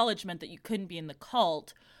Widdershins College meant that you couldn't be in the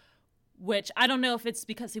cult, which I don't know if it's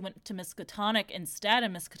because he went to Miskatonic instead,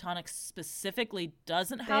 and Miskatonic specifically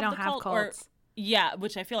doesn't have they don't the have cult. cults. Yeah,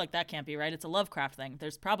 which I feel like that can't be right. It's a Lovecraft thing.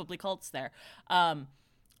 There's probably cults there. But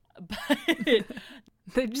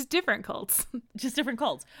they're just different cults. Just different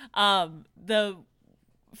cults. The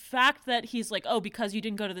fact that he's like, oh, because you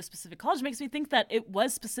didn't go to this specific college makes me think that it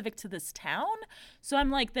was specific to this town. So I'm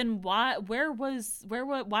like, then why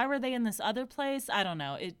were they in this other place? I don't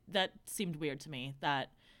know. That seemed weird to me.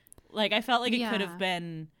 That, like, I felt like it could have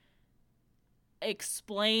been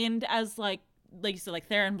explained as like you said, like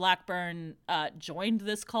Theron Blackburn joined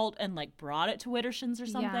this cult and like brought it to Widdershins or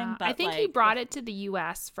something. Yeah. But I think he brought it to the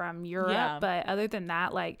US from Europe, but other than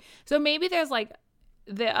that, like, so maybe there's like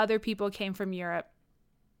the other people came from Europe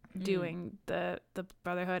doing the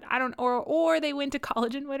Brotherhood. I don't, or they went to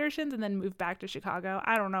college in Widdershins and then moved back to Chicago.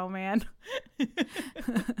 I don't know, man.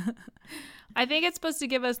 I think it's supposed to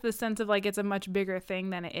give us the sense of like it's a much bigger thing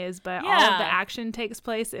than it is, but all of the action takes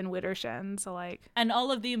place in Widdershins. So like, and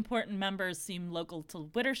all of the important members seem local to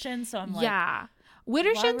Widdershins. So I'm like, yeah,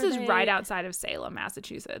 Widdershins is right outside of Salem,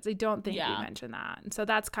 Massachusetts. I don't think we mentioned that, so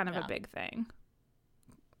that's kind of a big thing,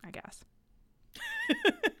 I guess.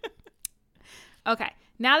 Okay,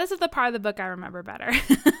 now this is the part of the book I remember better.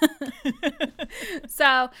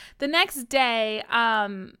 So the next day,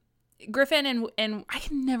 Griffin and I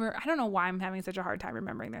don't know why I'm having such a hard time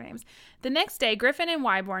remembering their names. The next day, Griffin and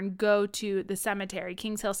Wyborn go to the cemetery,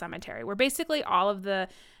 Kings Hill Cemetery, where basically all of the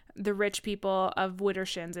rich people of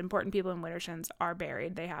Widdershins, important people in Widdershins, are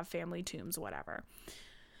buried. They have family tombs, whatever.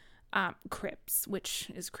 Crypts, which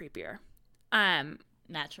is creepier.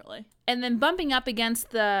 Naturally. And then bumping up against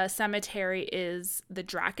the cemetery is the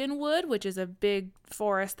Drakenwood, which is a big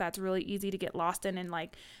forest that's really easy to get lost in. And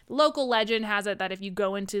like local legend has it that if you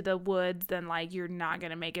go into the woods, then like you're not going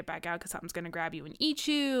to make it back out because something's going to grab you and eat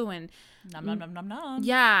you. And nom, nom, nom, nom, nom.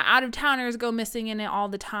 Yeah, out of towners go missing in it all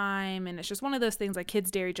the time. And it's just one of those things like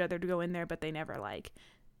kids dare each other to go in there, but they never like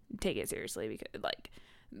take it seriously because like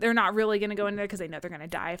they're not really going to go in there because they know they're going to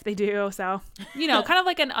die if they do. So, you know, kind of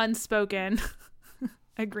like an unspoken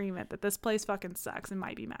agreement that this place fucking sucks and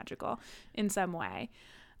might be magical in some way.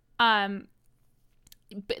 But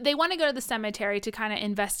they want to go to the cemetery to kind of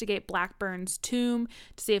investigate Blackburn's tomb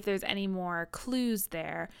to see if there's any more clues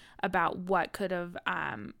there about what could have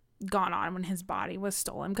gone on when his body was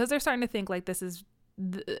stolen, because they're starting to think like this is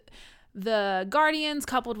the Guardians,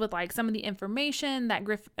 coupled with like some of the information that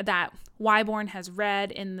that Wyborn has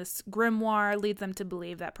read in this grimoire, leads them to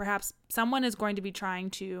believe that perhaps someone is going to be trying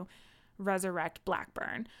to resurrect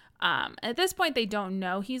Blackburn. At this point, they don't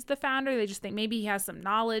know he's the founder. They just think maybe he has some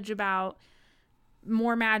knowledge about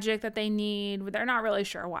more magic that they need. They're not really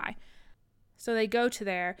sure why. So they go to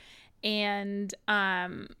there, and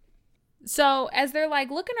so as they're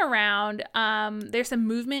like looking around, there's some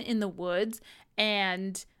movement in the woods,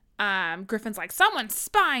 and Griffin's like, someone's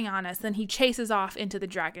spying on us. Then he chases off into the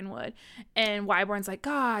Dragonwood, and Wyborn's like,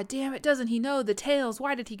 God damn it, doesn't he know the tales?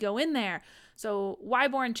 Why did he go in there? So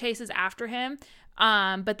Wyborn chases after him,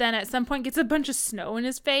 but then at some point gets a bunch of snow in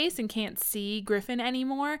his face and can't see Griffin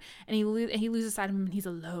anymore, and he loses sight of him, and he's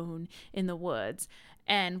alone in the woods.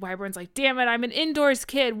 And Wyborn's like, damn it, I'm an indoors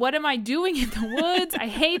kid. What am I doing in the woods? I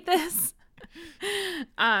hate this.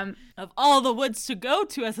 Of all the woods to go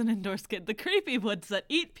to as an indoors kid, the creepy woods that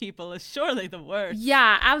eat people is surely the worst.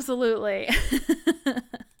 Yeah, absolutely.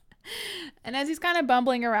 And as he's kind of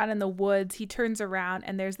bumbling around in the woods, he turns around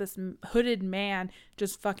and there's this hooded man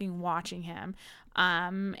just fucking watching him.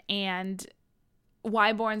 And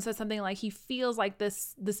Wyborn says something like he feels like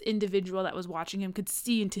this individual that was watching him could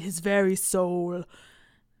see into his very soul.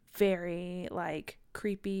 Very like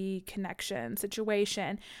creepy connection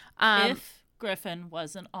situation. If Griffin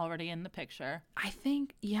wasn't already in the picture, I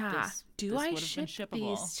think, yeah. Do I ship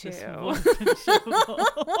these two?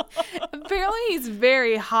 Apparently he's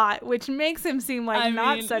very hot, which makes him seem like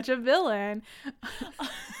not such a villain.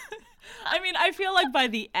 I mean, I feel like by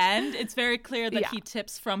the end, it's very clear that he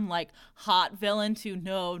tips from like hot villain to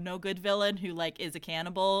no good villain who like is a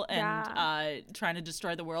cannibal and trying to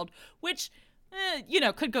destroy the world, which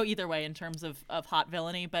could go either way in terms of hot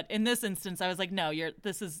villainy. But in this instance, I was like, no,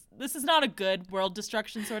 this is not a good world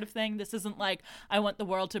destruction sort of thing. This isn't like I want the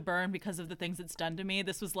world to burn because of the things it's done to me.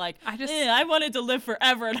 This was like, I wanted to live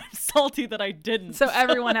forever and I'm salty that I didn't. So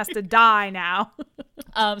everyone has to die now.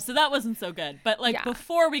 So that wasn't so good. But like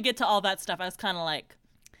before we get to all that stuff, I was kind of like,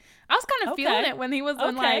 I was kind of feeling it when he was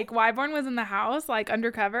when like Wyborn was in the house, like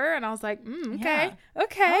undercover, and I right,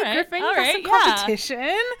 Griffin, you got some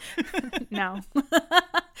competition. No,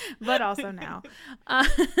 but also now.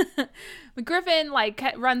 But Griffin like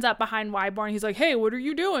runs up behind Wyborn. He's like, "Hey, what are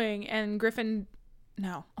you doing?" And Griffin,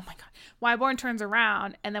 no, oh my god, Wyborn turns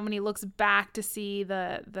around, and then when he looks back to see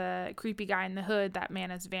the creepy guy in the hood, that man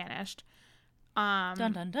has vanished.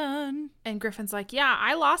 Dun dun dun. And Griffin's like, yeah,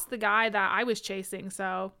 I lost the guy that I was chasing,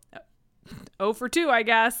 so 0 for 2, I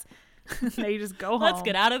guess. They just go home. Let's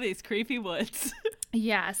get out of these creepy woods.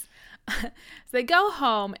 Yes. So they go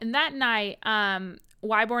home, and that night,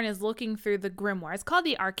 Wyborn is looking through the grimoire. It's called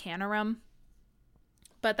the Arcanarum,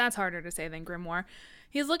 but that's harder to say than grimoire.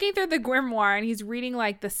 He's looking through the grimoire, and he's reading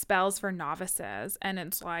like the spells for novices, and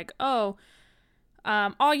it's like, all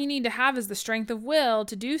you need to have is the strength of will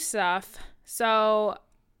to do stuff. So,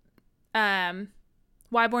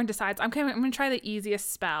 Wyborn decides, I'm going to try the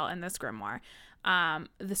easiest spell in this grimoire.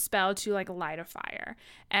 The spell to like light a fire.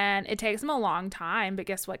 And it takes him a long time, but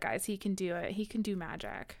guess what, guys? He can do it. He can do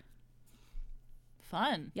magic.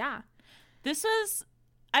 Fun. Yeah. This was,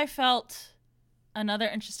 I felt, another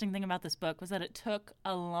interesting thing about this book was that it took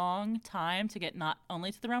a long time to get not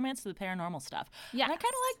only to the romance, to the paranormal stuff. Yeah. And I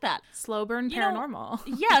kind of like that. Slow burn paranormal.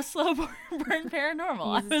 Slow burn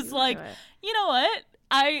paranormal. I was like, you know what?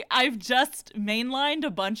 I've just mainlined a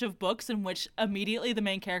bunch of books in which immediately the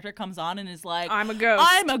main character comes on and is like, I'm a ghost.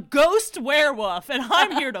 I'm a ghost werewolf and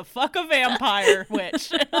I'm here to fuck a vampire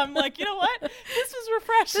witch. And I'm like, you know what? This was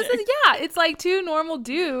refreshing. It's like two normal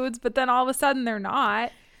dudes, but then all of a sudden they're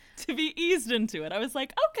not. To be eased into it. I was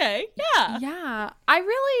like, okay, yeah. Yeah. I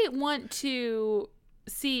really want to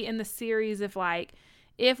see in the series if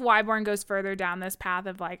Wyborn goes further down this path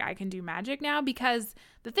of like, I can do magic now, because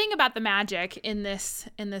the thing about the magic in this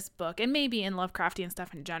book, and maybe in Lovecraftian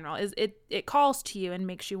stuff in general, is it calls to you and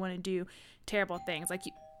makes you want to do terrible things.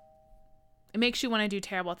 It makes you want to do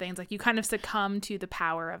terrible things. Like you kind of succumb to the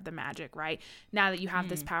power of the magic, right? Now that you have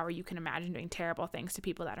this power, you can imagine doing terrible things to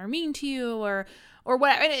people that are mean to you or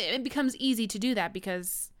whatever. And it becomes easy to do that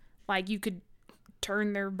because like you could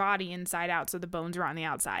turn their body inside out so the bones are on the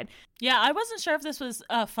outside. Yeah, I wasn't sure if this was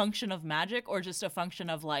a function of magic or just a function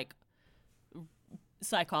of like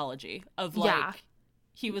psychology of like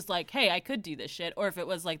he was like, hey, I could do this shit, or if it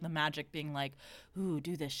was like the magic being like, ooh,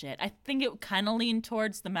 do this shit. I think it kind of leaned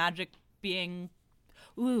towards the magic being,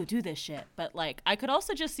 ooh, do this shit. But like I could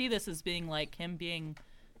also just see this as being like him being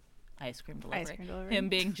ice cream delivery. Ice cream delivery. Him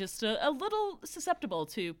being just a little susceptible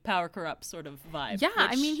to power corrupt sort of vibe. Yeah, which,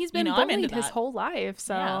 I mean, he's been I'm into bullied his that. whole life.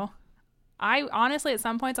 So Yeah. I honestly, at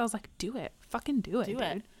some points, I was like, do it. Fucking do it, Do dude.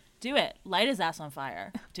 it. Do it. Light his ass on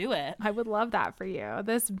fire. Do it. I would love that for you.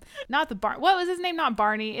 This, not the what was his name? Not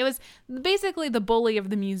Barney. It was basically the bully of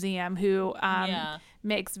the museum who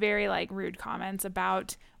makes very like rude comments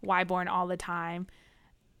about Wyborn all the time.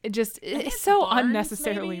 It's so Barnes,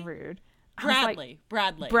 unnecessarily maybe? rude. I was like,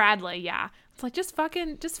 Bradley. yeah. It's like just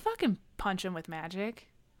fucking punch him with magic.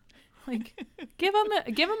 Like give him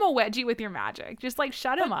a wedgie with your magic. Just like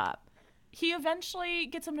shut him up. He eventually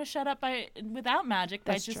gets him to shut up without magic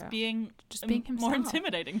That's by true. being himself. more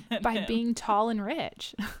intimidating than By him. being tall and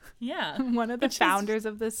rich. Yeah. One of the founders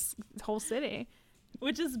of this whole city.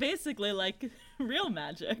 Which is basically like real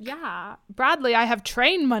magic. Yeah. Bradley, I have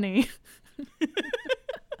train money.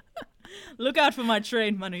 Look out for my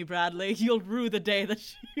train money, Bradley. You'll rue the day that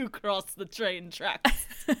you cross the train tracks.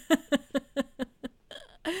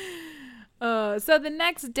 So the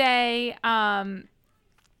next day, Wyborn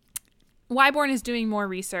is doing more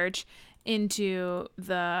research into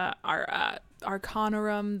the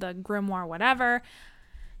Arcanorum, the grimoire, whatever.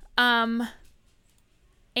 And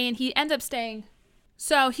he ends up staying.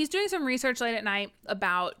 So he's doing some research late at night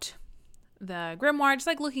about the grimoire, just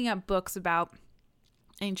like looking up books about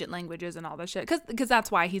ancient languages and all this shit. Because that's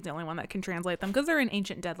why he's the only one that can translate them, because they're in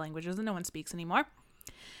ancient dead languages and no one speaks anymore.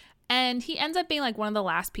 And he ends up being like one of the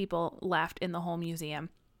last people left in the whole museum.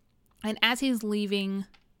 And as he's leaving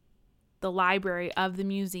the library of the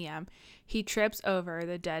museum, he trips over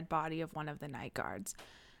the dead body of one of the night guards.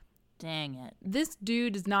 Dang it. This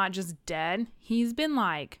dude is not just dead. He's been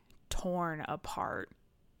like torn apart.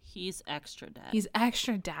 He's extra dead. He's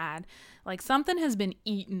extra dead. Like something has been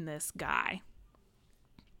eating this guy.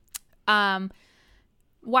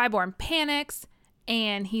 Wyborn panics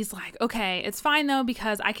and he's like, okay, it's fine though,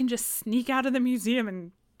 because I can just sneak out of the museum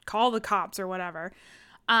and call the cops or whatever.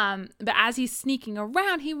 But as he's sneaking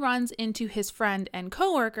around, he runs into his friend and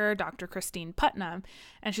coworker, Dr. Christine Putnam.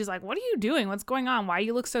 And she's like, what are you doing? What's going on? Why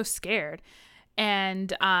you look so scared?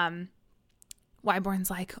 And Wyborn's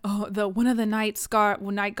like, oh, one of the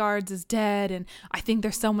night guards is dead. And I think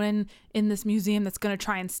there's someone in this museum that's going to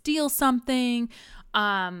try and steal something.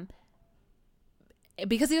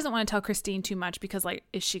 Because he doesn't want to tell Christine too much because, like,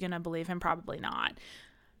 is she going to believe him? Probably not.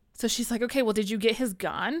 So she's like, okay, well, did you get his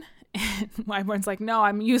gun? And Wyborn's like, no,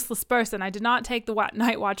 I'm a useless person. I did not take the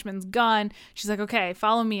night watchman's gun. She's like, okay,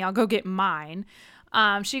 follow me. I'll go get mine.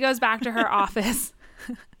 She goes back to her office,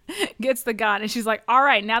 gets the gun, and she's like, all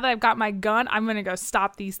right, now that I've got my gun, I'm going to go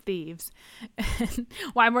stop these thieves. And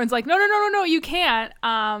Wyborn's like, no, you can't.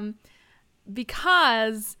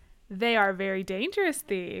 Because they are very dangerous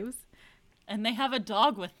thieves. And they have a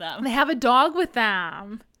dog with them. They have a dog with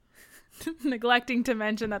them. Neglecting to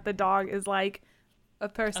mention that the dog is like a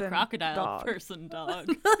person. A crocodile dog. person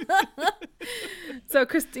dog. So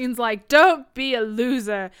Christine's like, don't be a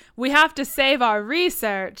loser. We have to save our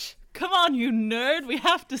research. Come on, you nerd. We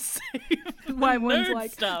have to save the Wyborn's nerd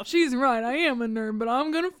like, stuff. she's right. I am a nerd, but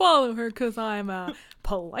I'm going to follow her because I'm a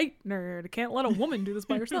polite nerd. I can't let a woman do this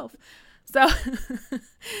by herself. So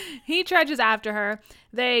he trudges after her.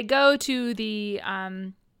 They go to the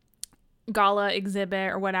gala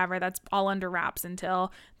exhibit or whatever. That's all under wraps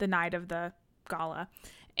until the night of the gala.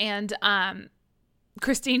 And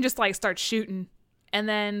Christine just like starts shooting. And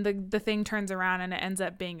then the thing turns around and it ends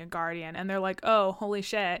up being a guardian. And they're like, oh, holy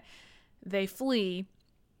shit. They flee.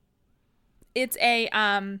 It's a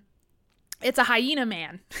hyena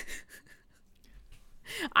man.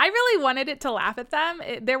 I really wanted it to laugh at them.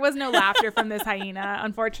 There was no laughter from this hyena,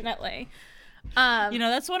 unfortunately.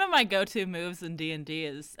 That's one of my go-to moves in D&D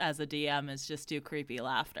is as a DM is just do creepy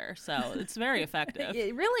laughter. So it's very effective.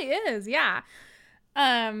 It really is, yeah.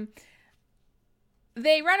 They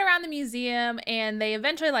run around the museum and they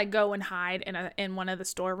eventually like go and hide in one of the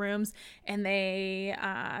storerooms. And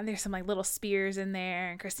there's some like little spears in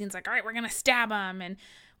there. And Christine's like, all right, we're gonna stab them. And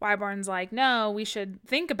Wyborn's like, no, we should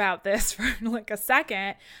think about this for like a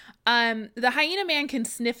second. The hyena man can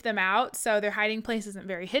sniff them out, so their hiding place isn't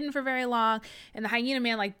very hidden for very long. And the hyena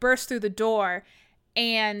man like bursts through the door,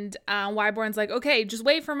 and Wyborn's like, okay, just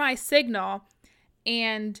wait for my signal.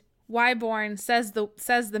 And Wyborn says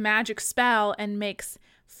the magic spell and makes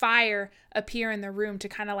fire appear in the room to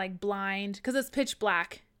kind of like blind, because it's pitch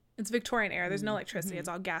black. It's Victorian era. There's no electricity. It's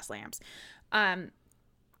all gas lamps.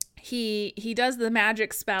 He does the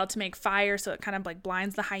magic spell to make fire, so it kind of like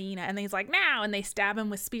blinds the hyena, and then he's like, now, and they stab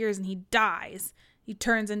him with spears and he dies. He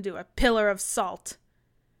turns into a pillar of salt.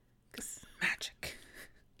 'Cause magic.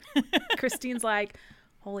 Christine's like,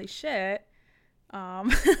 holy shit.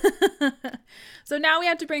 Um, so now we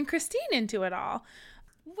have to bring Christine into it all.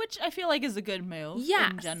 Which I feel like is a good move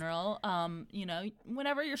Yes. in general. You know,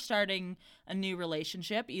 whenever you're starting a new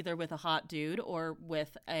relationship, either with a hot dude or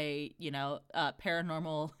with a,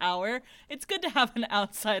 paranormal hour, it's good to have an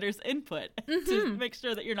outsider's input to make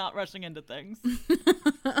sure that you're not rushing into things.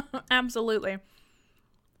 Absolutely.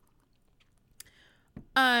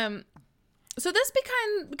 So this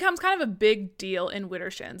becomes kind of a big deal in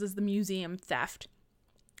Widdershins, is the museum theft.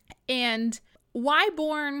 And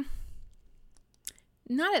Wyborn,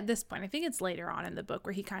 not at this point, I think it's later on in the book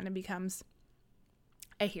where he kind of becomes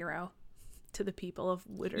a hero to the people of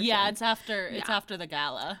Widdershins. Yeah, it's after the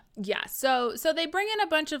gala. Yeah, so they bring in a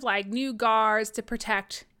bunch of like new guards to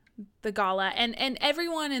protect the gala, and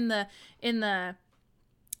everyone in the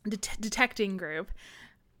detecting group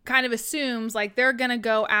kind of assumes like they're gonna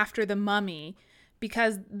go after the mummy,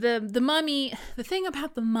 because the mummy, the thing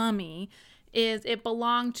about the mummy is it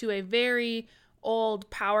belonged to a very old,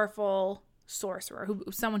 powerful sorcerer,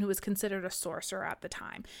 someone who was considered a sorcerer at the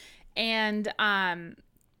time. And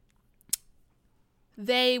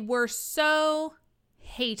they were so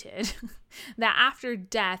hated that after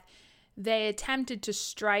death they attempted to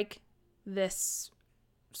strike this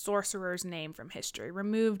sorcerer's name from history,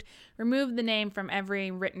 removed the name from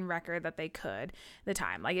every written record that they could at the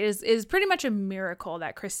time. Like, it is pretty much a miracle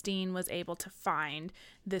that Christine was able to find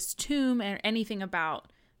this tomb and anything about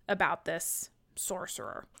this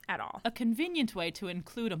sorcerer at all. A convenient way to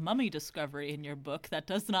include a mummy discovery in your book that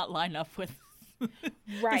does not line up with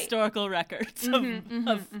historical records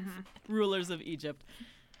of rulers of Egypt.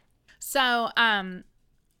 So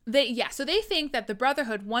they think that the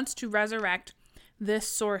Brotherhood wants to resurrect this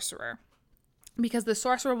sorcerer because the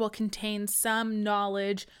sorcerer will contain some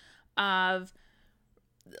knowledge of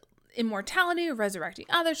immortality or resurrecting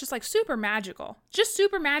others, just super magical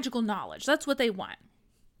knowledge. That's what they want.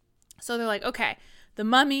 So they're like, okay, the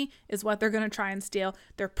mummy is what they're going to try and steal.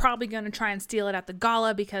 They're probably going to try and steal it at the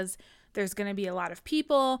gala because there's going to be a lot of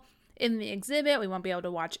people in the exhibit. We won't be able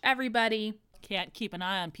to watch everybody. Can't keep an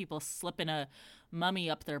eye on people slipping a mummy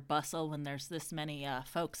up their bustle when there's this many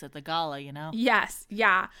folks at the gala, you know? Yes,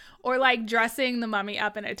 yeah. Or like dressing the mummy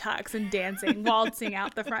up in a tux and dancing, waltzing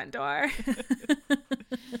out the front door.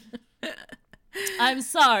 I'm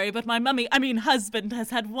sorry, but my husband has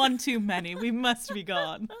had one too many. We must be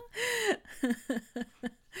gone.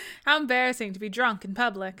 How embarrassing to be drunk in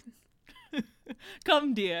public.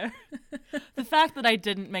 Come, dear. The fact that I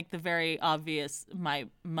didn't make the very obvious mommy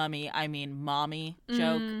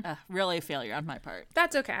joke, really a failure on my part.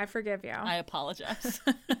 That's okay. I forgive you. I apologize.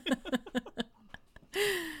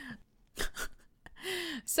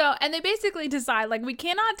 So, and they basically decide, we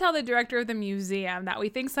cannot tell the director of the museum that we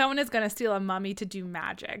think someone is going to steal a mummy to do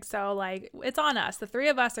magic. So, it's on us. The three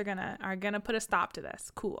of us are gonna put a stop to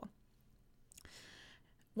this. Cool.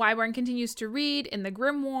 Wyborn continues to read in the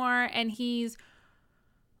grimoire, and he's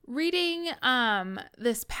reading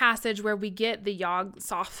this passage where we get the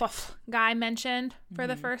Yog-Sothoth guy mentioned for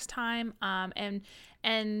the first time, and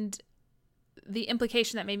the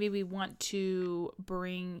implication that maybe we want to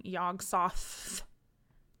bring Yog-Sothoth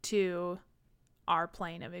to our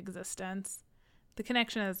plane of existence. The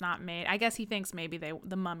connection is not made. I guess he thinks maybe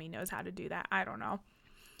the mummy knows how to do that. I don't know.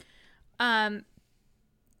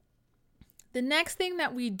 The next thing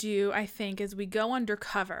that we do, I think, is we go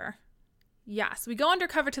undercover. Yes, we go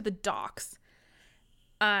undercover to the docks.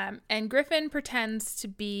 And Griffin pretends to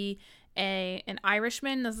be an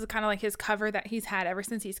Irishman. This is kind of like his cover that he's had ever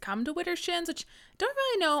since he's come to Widdershins, which I don't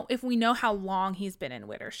really know if we know how long he's been in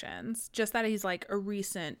Widdershins, just that he's a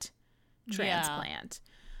recent transplant.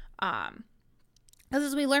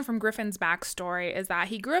 As we learn from Griffin's backstory is that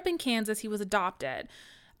he grew up in Kansas. He was adopted.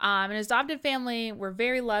 And his adopted family were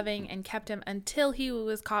very loving and kept him until he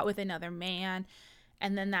was caught with another man.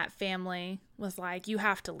 And then that family was like, you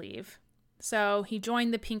have to leave. So he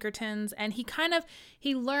joined the Pinkertons, and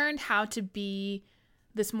he learned how to be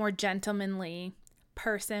this more gentlemanly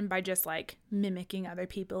person by just mimicking other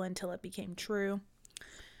people until it became true.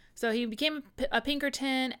 So he became a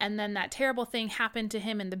Pinkerton, and then that terrible thing happened to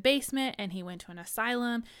him in the basement, and he went to an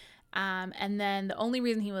asylum. And then the only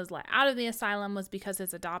reason he was let out of the asylum was because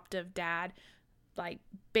his adoptive dad,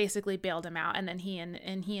 basically bailed him out. And then he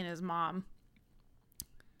and his mom,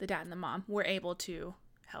 the dad and the mom, were able to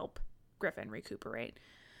help Griffin recuperate.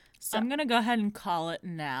 So I'm going to go ahead and call it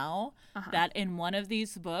now that in one of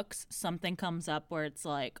these books, something comes up where it's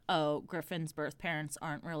like, oh, Griffin's birth parents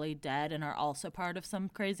aren't really dead and are also part of some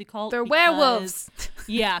crazy cult. they're werewolves.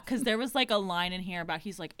 Yeah, because there was like a line in here about,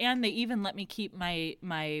 he's like, and they even let me keep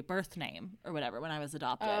my birth name or whatever when I was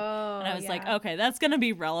adopted. And I was like, okay, that's going to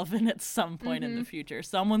be relevant at some point in the future.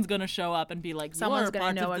 Someone's going to show up and be like, Someone's you're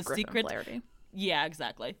part gonna know of a the Griffin secret. Flaherty. Yeah,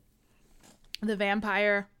 exactly. The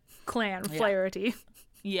vampire clan Flaherty.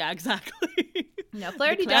 Yeah, exactly. No,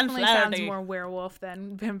 Flaherty definitely sounds more werewolf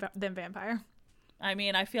than vampire. I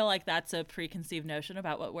mean, I feel like that's a preconceived notion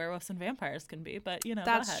about what werewolves and vampires can be, but you know,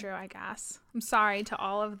 that's true, I guess. I'm sorry to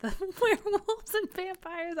all of the werewolves and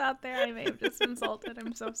vampires out there. I may have just insulted.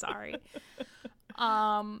 I'm so sorry.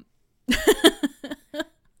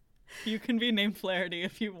 You can be named Flaherty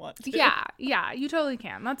if you want to. Yeah, you totally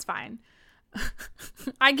can. That's fine.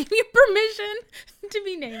 I give you permission to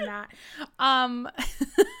be named that.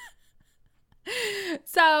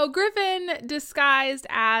 So Griffin, disguised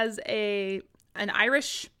as an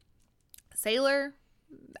Irish sailor,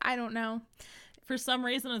 I don't know. For some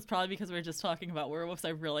reason, it's probably because we were just talking about werewolves. I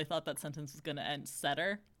really thought that sentence was going to end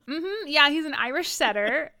setter. Yeah, he's an Irish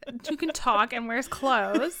setter who can talk and wears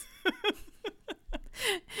clothes.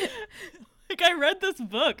 Like, I read this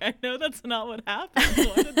book. I know that's not what happened.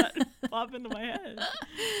 Why did that pop into my head?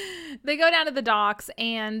 They go down to the docks,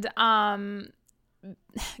 and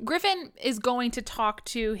Griffin is going to talk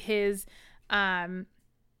to his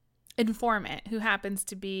informant, who happens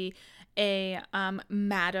to be a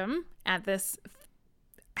madam at this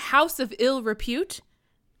house of ill repute,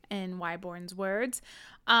 in Wyborn's words.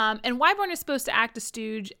 And Wyborn is supposed to act a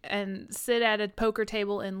stooge and sit at a poker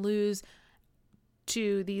table and lose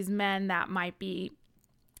to these men that might be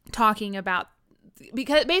talking about,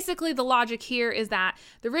 because basically the logic here is that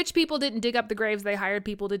the rich people didn't dig up the graves, they hired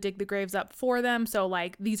people to dig the graves up for them. So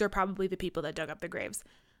like, these are probably the people that dug up the graves.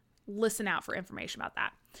 Listen out for information about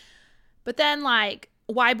that. But then like,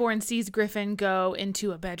 Wyborn sees Griffin go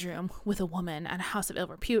into a bedroom with a woman at a house of ill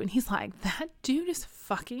repute, and he's like, that dude is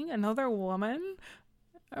fucking another woman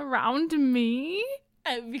around me?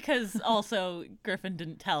 Because also Griffin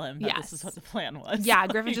didn't tell him that this is what the plan was. Yeah,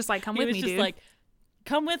 Griffin's just like, come with me, dude. He was just like,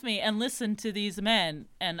 come with me and listen to these men,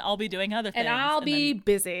 and I'll be doing other things. And I'll be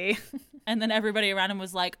busy. And then everybody around him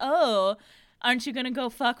was like, oh, aren't you going to go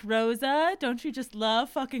fuck Rosa? Don't you just love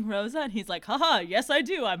fucking Rosa? And he's like, haha, yes, I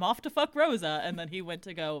do. I'm off to fuck Rosa. And then he went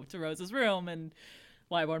to go to Rosa's room, and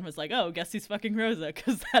Wyborn was like, oh, guess he's fucking Rosa,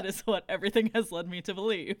 because that is what everything has led me to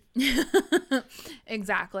believe.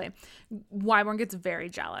 Exactly. Wyborn gets very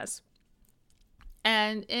jealous.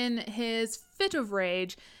 And in his fit of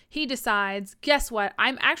rage, he decides, guess what?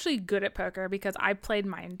 I'm actually good at poker because I played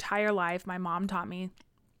my entire life. My mom taught me.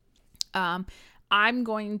 I'm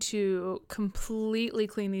going to completely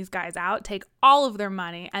clean these guys out, take all of their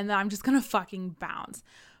money, and then I'm just going to fucking bounce.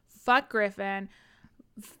 Fuck Griffin.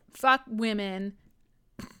 Fuck women.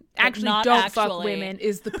 Actually, don't fuck women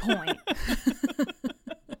is the point.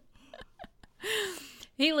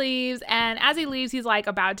 He leaves, and as he leaves, he's like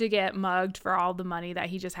about to get mugged for all the money that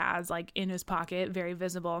he just has like in his pocket, very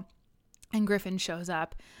visible. And Griffin shows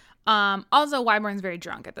up. Also, Wyborn's very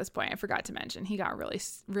drunk at this point. I forgot to mention he got really,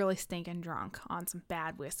 really stinking drunk on some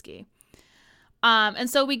bad whiskey. And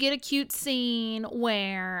so we get a cute scene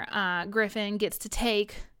where Griffin gets to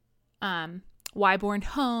take Wyborn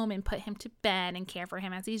home and put him to bed and care for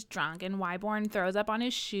him as he's drunk. And Wyborn throws up on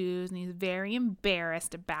his shoes, and he's very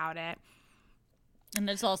embarrassed about it. And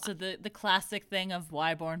there's also the classic thing of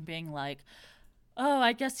Wyborn being like, oh,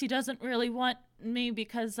 I guess he doesn't really want me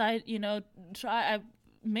because I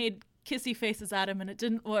made kissy faces at him and it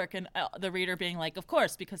didn't work. And the reader being like, of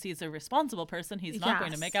course, because he's a responsible person, he's not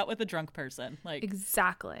going to make out with a drunk person. Like,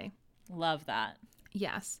 exactly. Love that.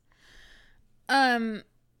 Yes. At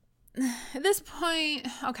this point,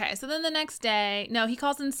 okay, so then the next day, no, he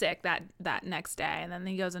calls in sick that next day, and then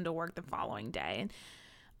he goes into work the following day.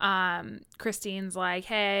 And Christine's like,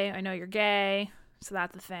 hey, I know you're gay, so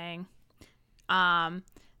that's the thing.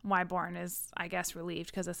 Wyborn is, I guess, relieved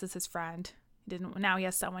because this is his friend. Now he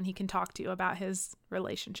has someone he can talk to about his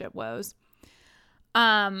relationship woes.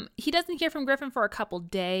 He doesn't hear from Griffin for a couple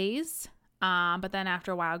days, but then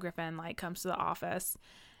after a while, Griffin like comes to the office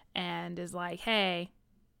and is like, hey,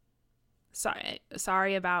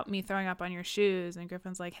 sorry about me throwing up on your shoes. And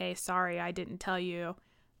Griffin's like, hey, sorry, I didn't tell you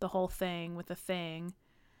the whole thing with the thing.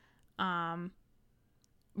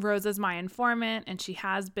 Rosa's my informant, and she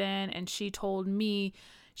has been, and she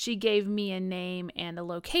gave me a name and a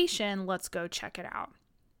location. Let's go check it out.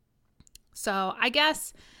 So I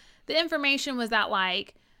guess the information was that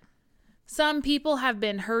like Some people have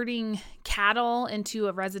been herding cattle into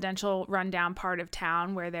a residential rundown part of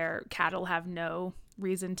town where their cattle have no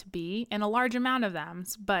reason to be, and a large amount of them,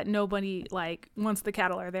 but nobody, like, once the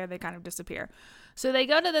cattle are there, they kind of disappear. So they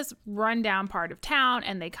go to this rundown part of town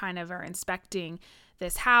and they kind of are inspecting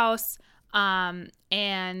this house.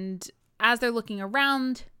 And as they're looking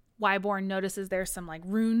around, Wyborn notices there's some like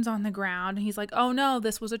runes on the ground. And he's like, oh no,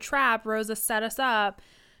 this was a trap. Rosa set us up.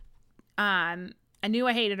 I knew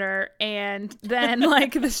I hated her. And then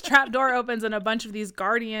like this trap door opens and a bunch of these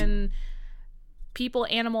guardian people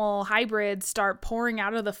animal hybrids start pouring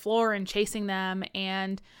out of the floor and chasing them.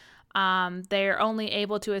 And they're only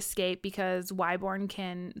able to escape because Wyborn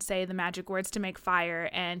can say the magic words to make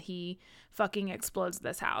fire, and he fucking explodes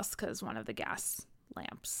this house because one of the gas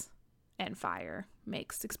lamps and fire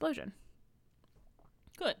makes explosion.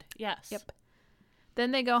 Good. Yes. Yep.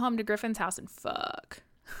 Then they go home to Griffin's house and fuck.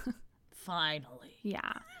 Finally.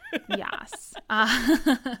 Yeah. Yes.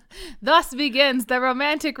 Thus begins the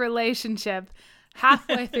romantic relationship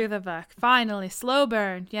halfway through the book. Finally. Slow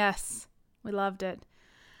burn. Yes. We loved it.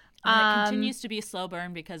 And it continues to be slow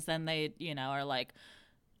burn because then they, are like,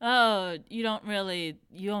 oh, you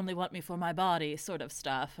only want me for my body sort of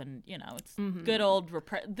stuff. And, it's good old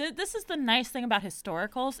this is the nice thing about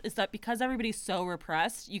historicals is that because everybody's so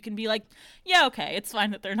repressed, you can be like, yeah, okay, it's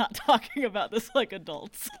fine that they're not talking about this like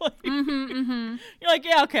adults. Like, you're like,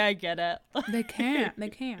 yeah, okay, I get it. They can't.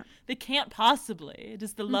 They can't possibly. It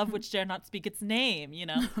is the love which dare not speak its name,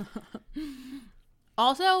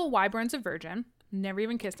 Also, Wyborn's a virgin. Never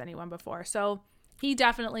even kissed anyone before. So he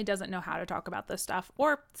definitely doesn't know how to talk about this stuff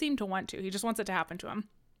or seem to want to. He just wants it to happen to him.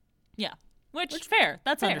 Yeah. Which fair.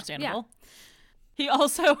 That's fair. Understandable. Yeah. He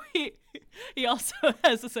also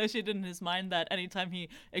has associated in his mind that anytime he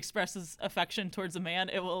expresses affection towards a man,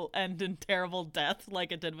 it will end in terrible death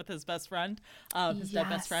like it did with his best friend, dead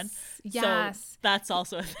best friend. Yes. So that's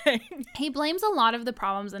also a thing. He blames a lot of the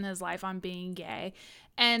problems in his life on being gay.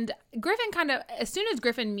 And Griffin as soon as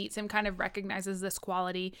Griffin meets him, kind of recognizes this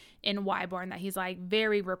quality in Wyborn that he's like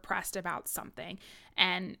very repressed about something.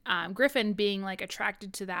 And Griffin being like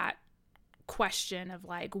attracted to that question of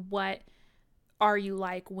like, what are you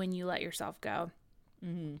like when you let yourself go?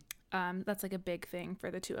 Mm-hmm. That's like a big thing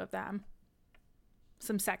for the two of them.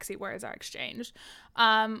 Some sexy words are exchanged.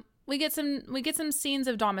 We get some scenes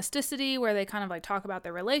of domesticity where they kind of like talk about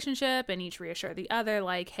their relationship and each reassure the other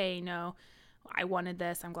like, hey, no, I wanted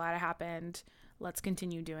this. I'm glad it happened. Let's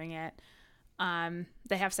continue doing it.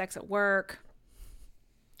 They have sex at work.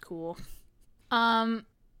 Cool. Wyborn,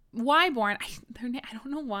 I don't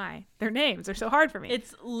know why. Their names are so hard for me.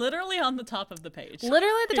 It's literally on the top of the page.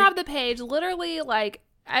 Literally at the top of the page. Literally like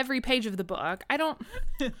every page of the book.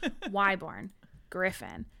 Wyborn.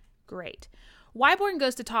 Griffin. Great. Wyborn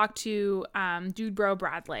goes to talk to Dude Bro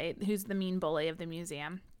Bradley, who's the mean bully of the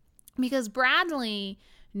museum. Because Bradley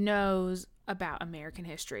knows about American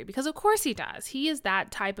history, because of course he does. He is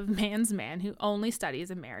that type of man's man who only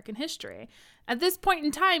studies American history. At this point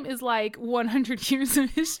in time is like 100 years of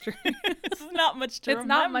history. It's not much to remember. It's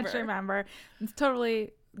not much to remember. It's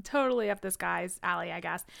totally up this guy's alley, I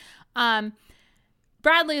guess.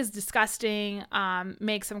 Bradley is disgusting,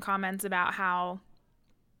 makes some comments about how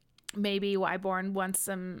maybe Wyborn wants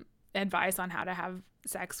some advice on how to have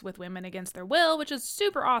sex with women against their will, which is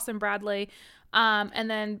super awesome, Bradley. And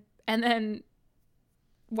then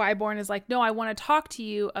Wyborn is like, no, I want to talk to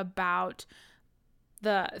you about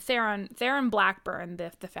the Theron Blackburn,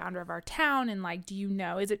 the founder of our town. And like, do you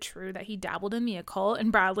know, is it true that he dabbled in the occult? And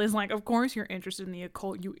Bradley's like, of course you're interested in the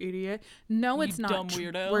occult, you idiot. No, it's not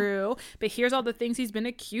true. But here's all the things he's been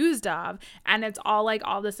accused of. And it's all like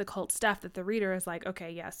all this occult stuff that the reader is like,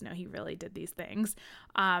 okay, yes, no, he really did these things.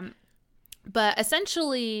 But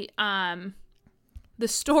essentially, the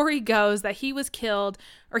story goes that he was killed,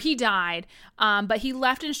 or he died, but he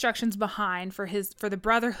left instructions behind for the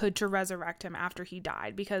Brotherhood to resurrect him after he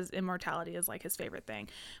died, because immortality is like his favorite thing.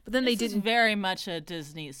 But then they didn't. Is very much a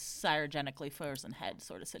Disney's cryogenically frozen head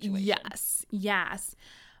sort of situation. Yes.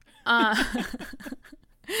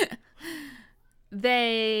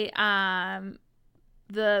 They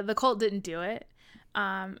the cult didn't do it.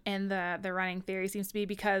 And the running theory seems to be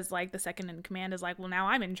because like the second in command is like, well, now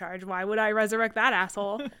I'm in charge. Why would I resurrect that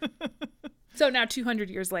asshole? So now 200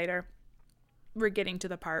 years later, we're getting to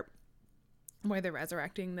the part where they're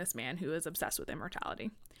resurrecting this man who is obsessed with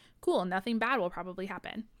immortality. Cool. Nothing bad will probably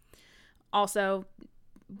happen. Also,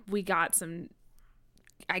 we got some,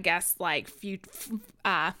 I guess, like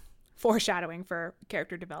foreshadowing for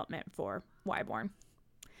character development for Wyborn.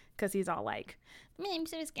 because he's all like, I'm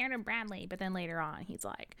so scared of Bradley. But then later on, he's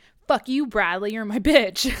like, fuck you, Bradley. You're my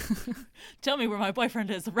bitch. Tell me where my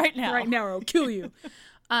boyfriend is right now. Right now, or I'll kill you.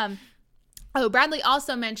 Bradley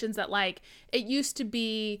also mentions that, like, it used to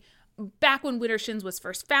be back when Widdershins was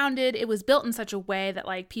first founded, it was built in such a way that,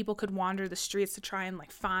 like, people could wander the streets to try and,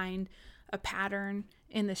 like, find a pattern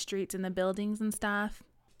in the streets and the buildings and stuff.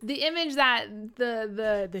 The image that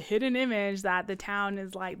the hidden image that the town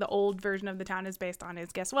is like, the old version of the town is based on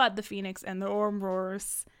is, guess what? The phoenix and the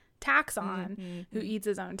Ouroboros taxon who eats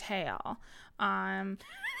his own tail.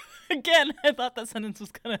 Again, I thought that sentence was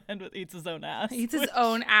going to end with eats his own ass. Eats his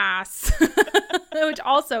own ass, which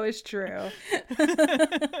also is true.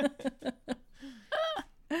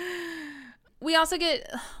 We also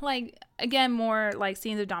get, like, again, more, like,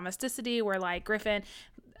 scenes of domesticity where, like, Griffin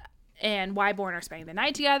and Wyborn are spending the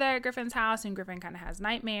night together at Griffin's house, and Griffin kind of has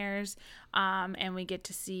nightmares. And we get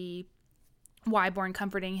to see Wyborn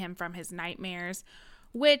comforting him from his nightmares,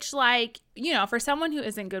 which, like, you know, for someone who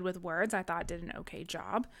isn't good with words, I thought did an okay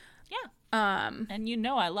job. Yeah. And you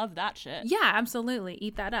know I love that shit. Yeah, absolutely.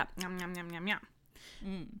 Eat that up. Yum, yum, yum, yum,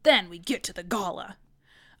 yum. Then we get to the gala.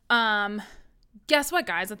 Guess what,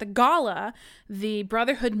 guys? At the gala, the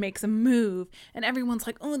Brotherhood makes a move, and everyone's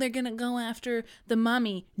like, oh, they're gonna go after the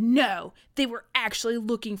mummy. No, they were actually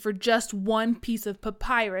looking for just one piece of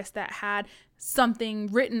papyrus that had something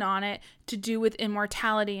written on it to do with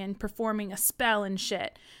immortality and performing a spell and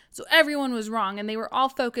shit. So everyone was wrong, and they were all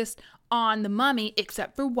focused on the mummy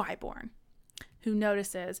except for Wyborn, who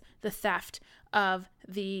notices the theft of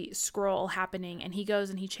the scroll happening, and he goes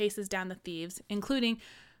and he chases down the thieves, including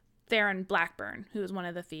Theron Blackburn, who is one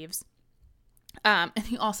of the thieves. And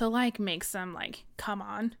he also, like, makes some, like, come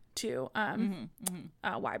on to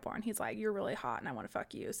Wyborn. He's like, you're really hot and I want to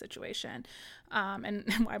fuck you situation. And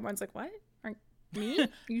Wyborn's like, what? Me?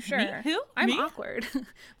 You sure? Me? Who? I'm Me? awkward.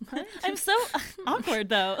 I'm so awkward,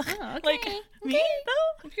 though. Oh, okay. Like, me,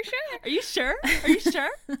 though? You sure? Are you sure? Are you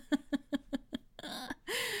sure?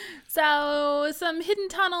 So some hidden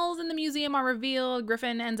tunnels in the museum are revealed.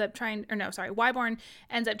 Wyborn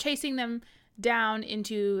ends up chasing them down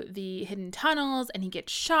into the hidden tunnels, and he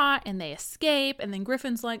gets shot, and they escape. And then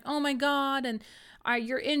Griffin's like, oh my God, and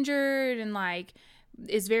you're injured, and, like,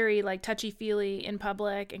 is very, like, touchy-feely in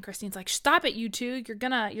public. And Christine's like, stop it, you two. You're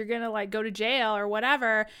gonna like go to jail or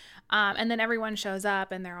whatever. And then everyone shows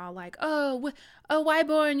up, and they're all like, oh,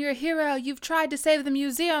 Wyborn, you're a hero. You've tried to save the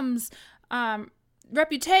museum's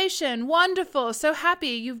reputation. Wonderful. So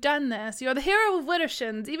happy you've done this. You're the hero of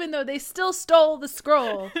Widdershins, even though they still stole the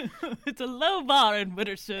scroll. It's a low bar in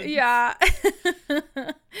Widdershins. Yeah.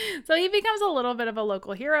 So he becomes a little bit of a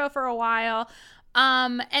local hero for a while.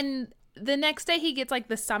 And the next day he gets, like,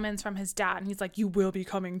 the summons from his dad, and he's like, you will be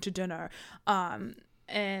coming to dinner.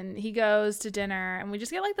 And he goes to dinner, and we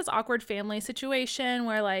just get, like, this awkward family situation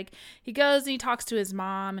where, like, he goes and he talks to his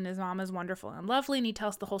mom, and his mom is wonderful and lovely, and he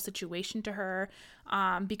tells the whole situation to her,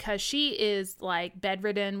 because she is, like,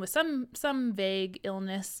 bedridden with some vague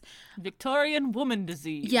illness. Victorian woman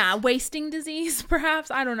disease. Yeah, wasting disease,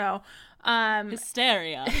 perhaps. I don't know.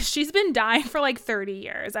 Hysteria. She's been dying for, like, 30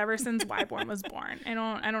 years, ever since Wyborn was born. I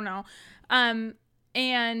don't know.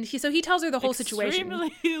 And he tells her the whole situation.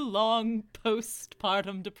 Extremely long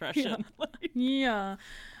postpartum depression. Yeah.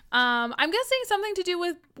 I'm guessing something to do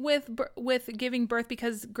with giving birth,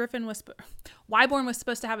 because Wyborn was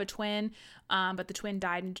supposed to have a twin, but the twin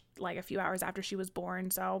died, like, a few hours after she was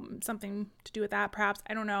born. So something to do with that, perhaps.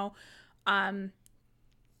 I don't know.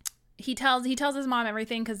 He tells his mom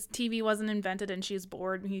everything, because TV wasn't invented and she's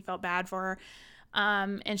bored, and he felt bad for her.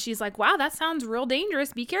 And she's like, wow, that sounds real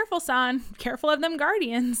dangerous. Be careful, son. Careful of them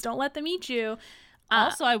guardians. Don't let them eat you.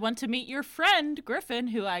 Also, I want to meet your friend, Griffin,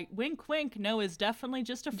 who I, wink, wink, know is definitely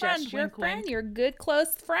just a friend. Just your wink, friend, wink. Your good,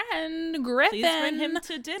 close friend, Griffin. Please bring him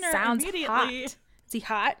to dinner Sounds immediately. Hot. Is he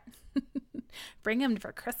hot? Bring him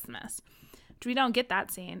for Christmas. We don't get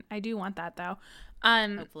that scene. I do want that, though.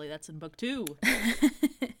 Hopefully that's in book 2.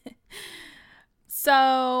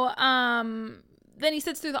 So, then he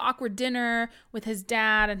sits through the awkward dinner with his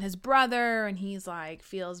dad and his brother, and he's, like,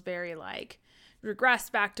 feels very, like,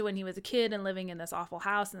 regressed back to when he was a kid and living in this awful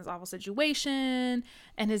house in this awful situation.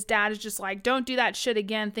 And his dad is just like, don't do that shit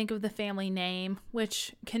again. Think of the family name,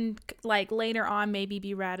 which can, like, later on maybe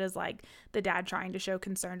be read as, like, the dad trying to show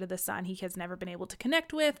concern to the son he has never been able to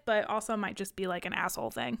connect with, but also might just be, like, an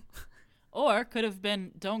asshole thing. Or could have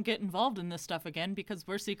been, don't get involved in this stuff again because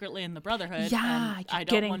we're secretly in the Brotherhood. Yeah, and I don't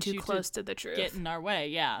getting want too you close to the truth. Get in our way,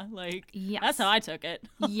 yeah. Like, yes. That's how I took it.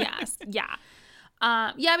 Yes, yeah.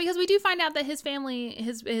 Yeah, because we do find out that his family,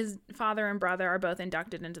 his father and brother are both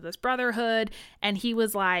inducted into this Brotherhood, and he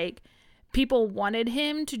was, like, people wanted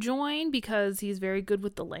him to join because he's very good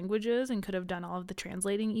with the languages and could have done all of the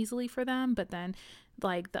translating easily for them. But then,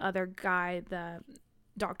 like, the other guy, the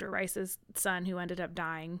Dr. Rice's son who ended up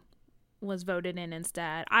dying, was voted in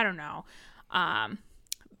instead. I don't know.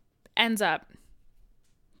 Ends up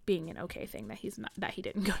being an okay thing that he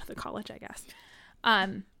didn't go to the college, I guess.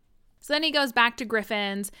 So then he goes back to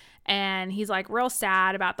Griffin's, and he's like real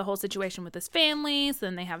sad about the whole situation with his family. So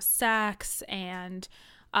then they have sex, and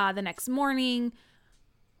the next morning,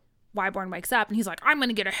 Wyborn wakes up and he's like, I'm going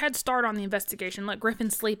to get a head start on the investigation. Let Griffin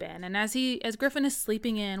sleep in. And as Griffin is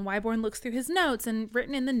sleeping in, Wyborn looks through his notes, and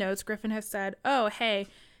written in the notes, Griffin has said, oh, hey,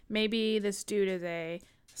 maybe this dude is a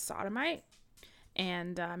sodomite,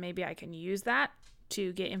 and maybe I can use that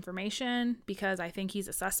to get information because I think he's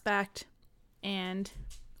a suspect. And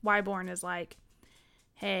Wyborn is like,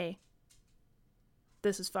 hey,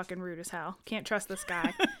 this is fucking rude as hell. Can't trust this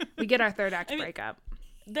guy. We get our third act breakup.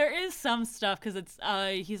 There is some stuff, because it's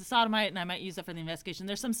he's a sodomite, and I might use that for the investigation.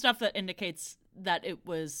 There's some stuff that indicates that it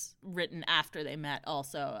was written after they met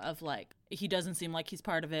also, of like, he doesn't seem like he's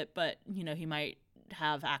part of it, but, you know, he might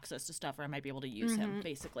have access to stuff, or I might be able to use him,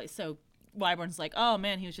 basically. So Wyborn's like, oh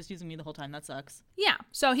man, he was just using me the whole time. That sucks. Yeah.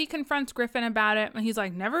 So he confronts Griffin about it, and he's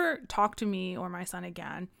like, never talk to me or my son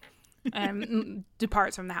again, and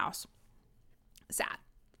departs from the house. Sad.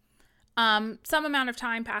 Some amount of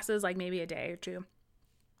time passes, like maybe a day or two.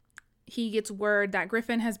 He gets word that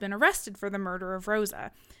Griffin has been arrested for the murder of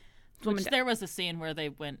Rosa. Which there was a scene where they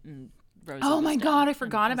went and Rosa. Oh my God, I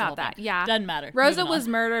forgot about that. Yeah. Doesn't matter. Rosa was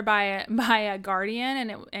murdered by a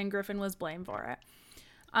guardian, and Griffin was blamed for it.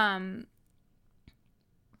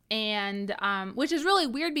 Which is really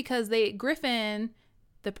weird because Griffin,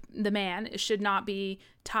 the man, should not be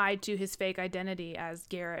tied to his fake identity as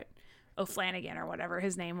Garrett O'Flanagan or whatever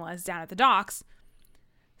his name was down at the docks.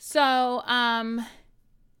 So,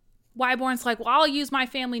 Wyborn's like, well, I'll use my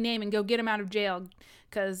family name and go get him out of jail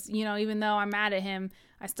because, you know, even though I'm mad at him,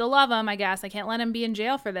 I still love him, I guess. I can't let him be in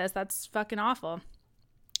jail for this. That's fucking awful.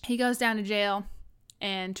 He goes down to jail,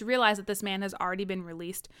 and to realize that this man has already been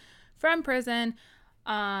released from prison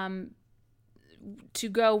to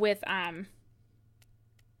go with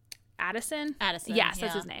Addison. Yes,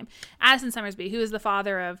 that's his name. Addison Summersby, who is the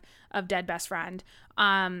father of dead best friend.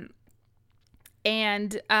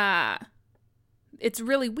 It's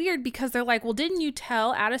really weird because they're like, well, didn't you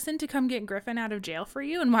tell Addison to come get Griffin out of jail for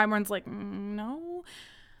you? And Wyborn's like, no.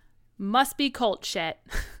 Must be cult shit.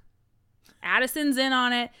 Addison's in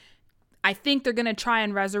on it. I think they're going to try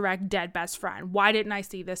and resurrect dead best friend. Why didn't I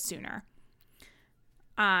see this sooner?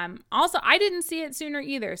 Also, I didn't see it sooner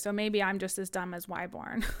either, so maybe I'm just as dumb as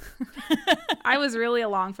Wyborn. I was really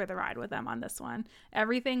along for the ride with them on this one.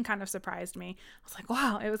 Everything kind of surprised me. I was like,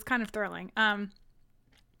 wow, it was kind of thrilling.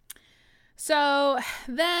 So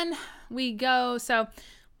then he goes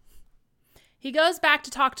back to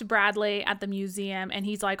talk to Bradley at the museum, and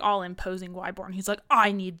he's like all imposing Wyborn. He's like,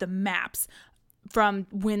 I need the maps from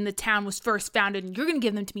when the town was first founded, and you're going to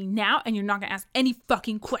give them to me now, and you're not going to ask any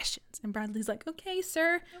fucking questions. And Bradley's like, okay,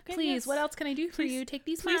 sir, please, yes. What else can I do for you? Take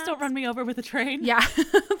these maps. Please don't run me over with a train. Yeah,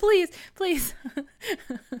 please.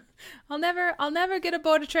 I'll never get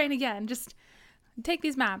aboard a train again. Just take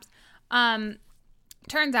these maps.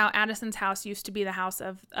 Turns out Addison's house used to be the house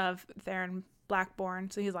of Theron Blackburn.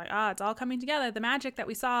 So he's like, it's all coming together. The magic that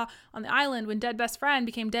we saw on the island when Dead Best Friend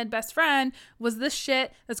became Dead Best Friend was this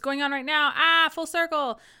shit that's going on right now. Full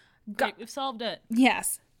circle. Great, we've solved it.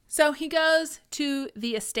 Yes. So he goes to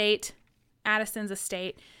the estate, Addison's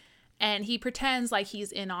estate, and he pretends like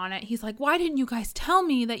he's in on it. He's like, why didn't you guys tell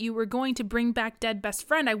me that you were going to bring back Dead Best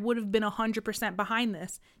Friend? I would have been 100% behind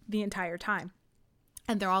this the entire time.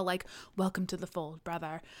 And they're all like, welcome to the fold,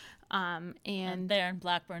 brother. And Theron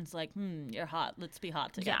Blackburn's like, you're hot. Let's be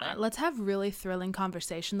hot together. Yeah, let's have really thrilling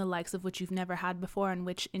conversation, the likes of which you've never had before and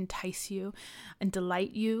which entice you and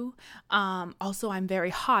delight you. Also, I'm very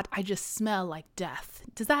hot. I just smell like death.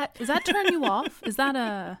 Does that turn you off? Is that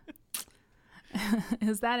a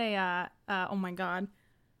oh my God,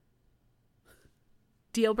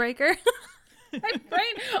 deal breaker? My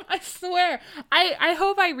brain, I swear. I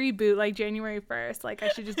hope I reboot like January 1st. Like I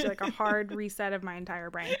should just do like a hard reset of my entire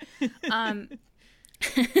brain.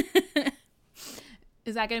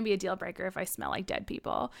 Is that going to be a deal breaker if I smell like dead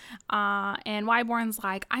people? And Wyborn's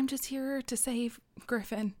like, I'm just here to save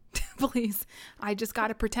Griffin. Please. I just got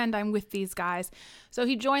to pretend I'm with these guys. So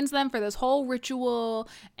he joins them for this whole ritual,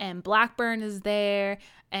 and Blackburn is there.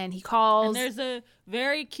 And he calls. And there's a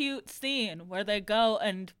very cute scene where they go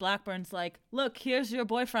and Blackburn's like, look, here's your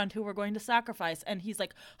boyfriend who we're going to sacrifice. And he's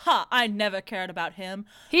like, I never cared about him.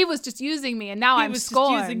 He was just using me and now I'm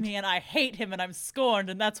scorned. He was just using me and I hate him and I'm scorned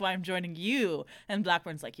and that's why I'm joining you. And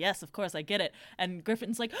Blackburn's like, yes, of course, I get it. And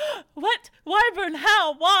Griffin's like, what? Wyvern,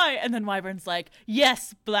 how? Why? And then Wyburn's like,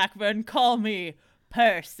 yes, Blackburn, call me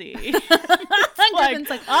Percy. Griffin's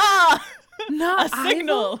like, not a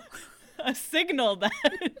signal. A signal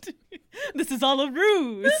that this is all a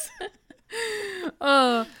ruse.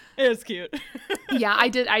 It was cute. Yeah, I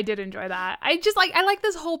did enjoy that. I like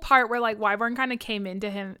this whole part where like Wyvern kind of came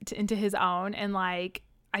into his own and like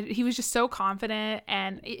he was just so confident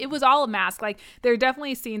and it was all a mask. Like there are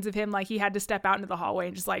definitely scenes of him like he had to step out into the hallway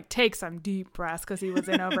and just like take some deep breaths because he was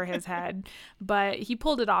in over his head, but he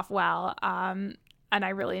pulled it off well. And I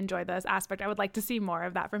really enjoyed this aspect. I would like to see more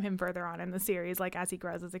of that from him further on in the series, like as he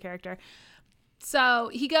grows as a character. So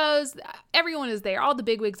he goes, everyone is there, all the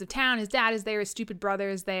bigwigs of town. His dad is there, his stupid brother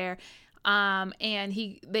is there. And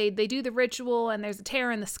they do the ritual and there's a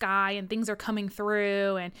tear in the sky and things are coming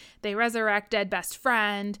through and they resurrect dead best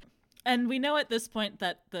friend. And we know at this point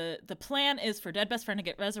that the plan is for dead best friend to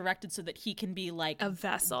get resurrected so that he can be like a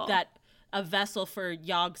vessel. A vessel for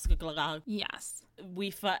Yogg-Sagoth. Yes.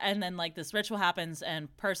 And then like this ritual happens and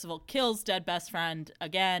Percival kills dead best friend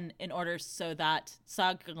again in order so that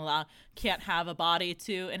Sagoth can't have a body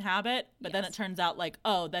to inhabit. But then it turns out like,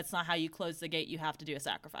 oh, that's not how you close the gate. You have to do a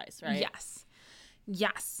sacrifice, right?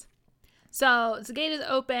 Yes. So the gate is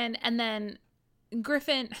open and then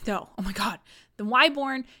oh my God. The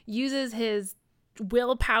Wyborn uses his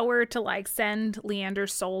willpower to like send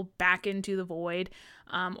Leander's soul back into the void.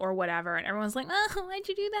 Or whatever. And everyone's like, why'd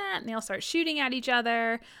you do that? And they all start shooting at each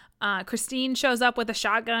other. Christine shows up with a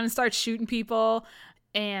shotgun and starts shooting people.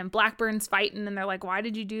 And Blackburn's fighting. And they're like, why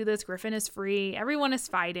did you do this? Griffin is free. Everyone is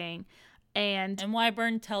fighting. And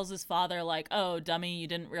Wyvern tells his father, like, oh, dummy, you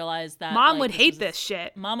didn't realize that. Mom would hate this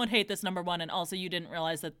shit. Mom would hate this, number one. And also you didn't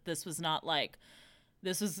realize that this was not like...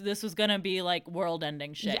 This was going to be like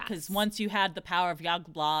world-ending shit. Because once you had the power of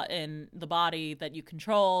Yogg-Blah in the body that you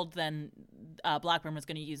controlled, then Blackburn was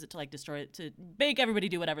going to use it to like destroy it, to make everybody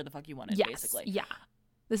do whatever the fuck you wanted, basically. Yeah.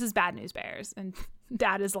 This is bad news bears. And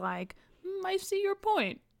Dad is like, I see your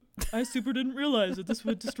point. I super didn't realize that this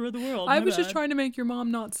would destroy the world. I was just trying to make your mom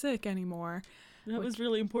not sick anymore. That was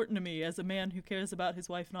really important to me as a man who cares about his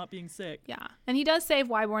wife not being sick. Yeah. And he does save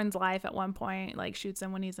Wyborn's life at one point, like shoots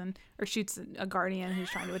him when he's or shoots a guardian who's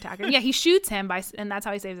trying to attack him. Yeah, he shoots him and that's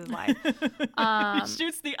how he saves his life. He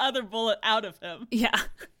shoots the other bullet out of him. Yeah.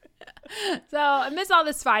 So amidst all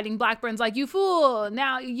this fighting, Blackburn's like, you fool,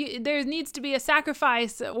 now there needs to be a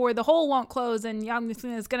sacrifice or the hole won't close and Yogg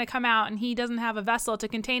is going to come out and he doesn't have a vessel to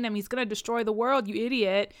contain him. He's going to destroy the world, you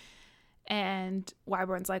idiot. And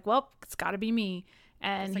Wyvern's like, well, it's got to be me.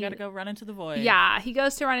 And I got to go run into the void. Yeah, he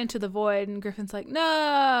goes to run into the void and Griffin's like,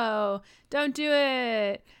 no, don't do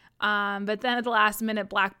it. But then at the last minute,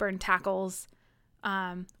 Blackburn tackles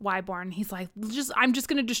Wyborn. He's like, I'm just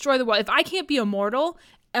going to destroy the world. If I can't be immortal,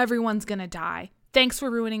 everyone's going to die. Thanks for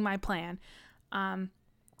ruining my plan.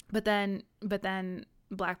 But then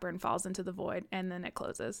Blackburn falls into the void and then it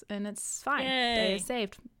closes and it's fine. Yay. They is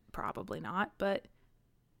saved. Probably not, but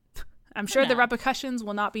I'm sure the repercussions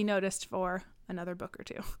will not be noticed for another book or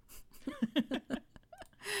two.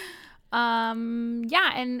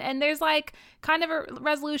 Yeah, and there's like kind of a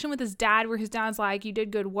resolution with his dad where his dad's like, you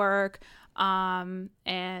did good work,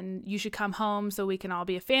 and you should come home so we can all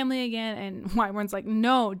be a family again. And Wyburn's like,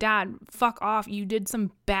 no, Dad, fuck off. You did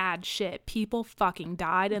some bad shit. People fucking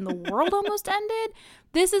died and the world almost ended.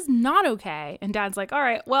 This is not okay. And Dad's like, all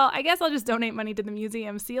right, well, I guess I'll just donate money to the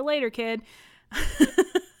museum. See you later, kid.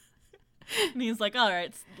 And he's like, all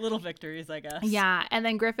right, little victories, I guess. Yeah. And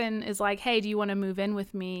then Griffin is like, hey, do you want to move in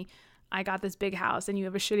with me? I got this big house and you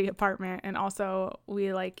have a shitty apartment. And also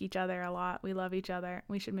we like each other a lot. We love each other.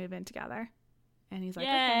 We should move in together. And he's like,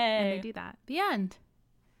 Yay. okay. And they do that. The end.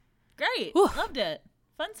 Great. Whew. Loved it.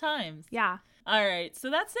 Fun times. Yeah. All right. So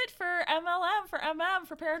that's it for MLM,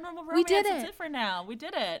 for Paranormal Romance. We did it. That's it for now. We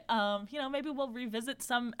did it. Maybe we'll revisit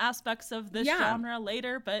some aspects of this genre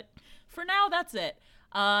later. But for now, that's it.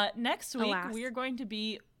 Next week, we are going to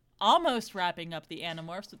be almost wrapping up the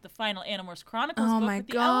Animorphs with the final Animorphs Chronicles book with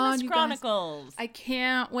the Ellimist Chronicles. Guys, I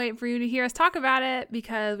can't wait for you to hear us talk about it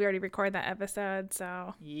because we already recorded that episode,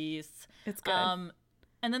 so yes, it's good.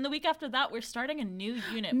 And then the week after that, we're starting a new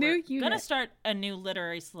unit. We're going to start a new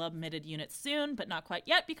literary submitted unit soon, but not quite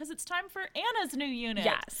yet because it's time for Anna's new unit.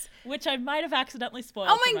 Yes. Which I might have accidentally spoiled.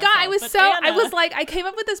 Oh my God. I came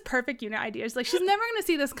up with this perfect unit idea. It's like, she's never going to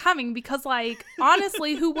see this coming because, like,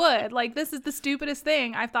 honestly, who would? Like, this is the stupidest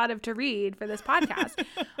thing I've thought of to read for this podcast.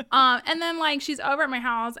 And then, like, she's over at my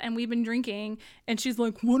house and we've been drinking and she's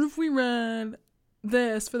like, what if we read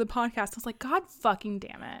this for the podcast? I was like, God fucking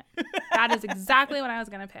damn it. That is exactly what I was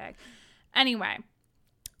going to pick. Anyway,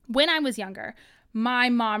 when I was younger, my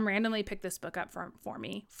mom randomly picked this book up for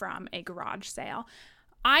me from a garage sale.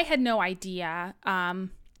 I had no idea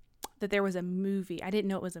that there was a movie. I didn't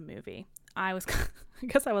know it was a movie. I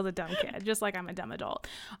guess I was a dumb kid, just like I'm a dumb adult.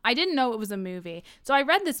 I didn't know it was a movie. So I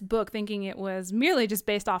read this book thinking it was merely just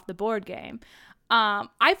based off the board game.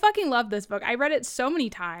 I fucking love this book. I read it so many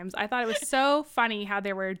times. I thought it was so funny how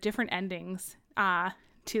there were different endings to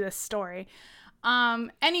this story.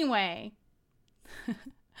 Anyway,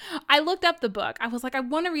 I looked up the book. I was like, I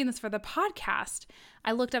want to read this for the podcast.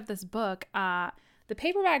 I looked up this book. The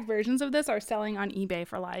paperback versions of this are selling on eBay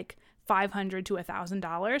for like $500 to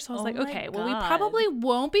 $1,000. So I was like, okay, well, we probably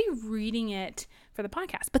won't be reading it for the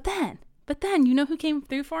podcast. But then, you know who came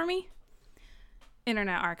through for me?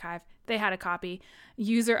 Internet Archive. They had a copy,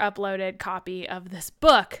 user uploaded copy of this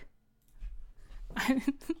book. I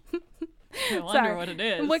wonder what it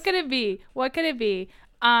is. What could it be?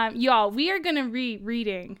 Y'all, we are going to be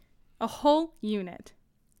reading a whole unit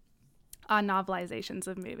on novelizations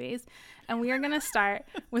of movies. And we are going to start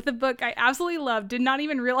with a book I absolutely love, did not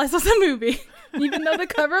even realize was a movie, even though the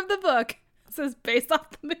cover of the book says based off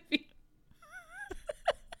the movie.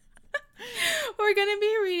 We're going to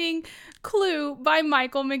be reading Clue by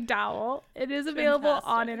Michael McDowell. It is available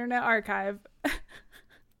on Internet Archive.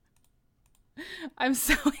 I'm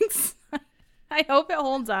so excited. I hope it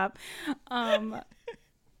holds up. Oh,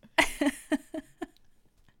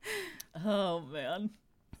 man.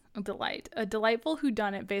 A delightful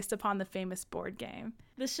whodunit based upon the famous board game.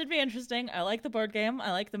 This should be interesting. I like the board game.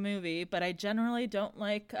 I like the movie, but I generally don't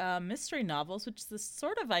like mystery novels, which this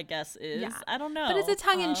sort of, I guess, is. Yeah. I don't know. But it's a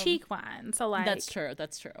tongue-in-cheek one, so like... That's true.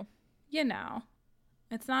 You know,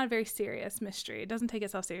 it's not a very serious mystery. It doesn't take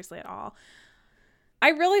itself seriously at all. I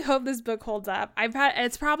really hope this book holds up.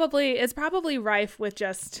 It's probably rife with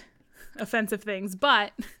just offensive things,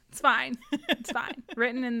 but it's fine. It's fine.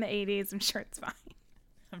 Written in the 80s, I'm sure it's fine.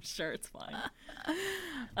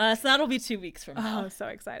 So that'll be 2 weeks from now. Oh, I'm so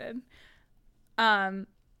excited.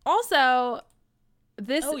 Also,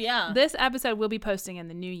 this episode will be posting in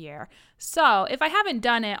the new year. So if I haven't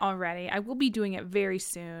done it already, I will be doing it very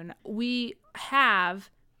soon. We have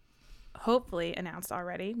hopefully announced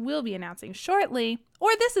already. We'll be announcing shortly,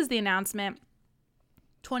 or this is the announcement.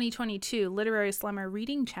 2022 Literary Summer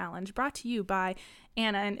Reading Challenge brought to you by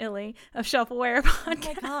Anna and Illy of Shelf Aware Podcast. Oh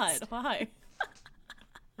my God, why?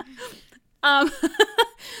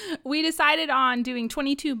 We decided on doing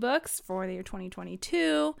 22 books for the year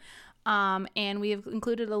 2022. And we have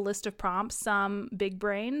included a list of prompts, some big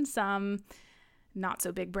brain, some not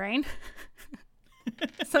so big brain,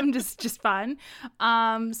 some just fun.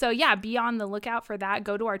 So yeah, be on the lookout for that.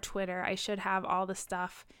 Go to our Twitter. I should have all the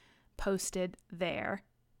stuff posted there.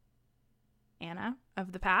 Anna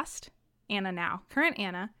of the past, Anna now, current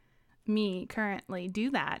Anna, me currently,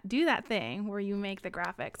 do that thing where you make the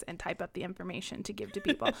graphics and type up the information to give to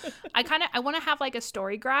people. I want to have like a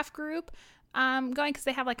story graph group going, because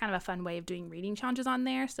they have like kind of a fun way of doing reading challenges on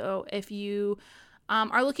there. So if you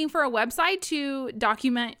are looking for a website to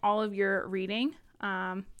document all of your reading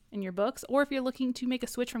in your books, or if you're looking to make a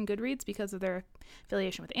switch from Goodreads because of their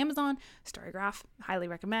affiliation with Amazon, Storygraph, highly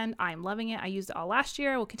recommend. I'm loving it. I used it all last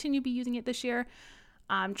year. I will continue to be using it this year.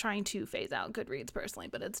 I'm trying to phase out Goodreads personally,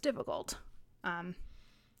 but it's difficult.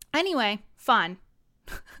 Anyway, fun.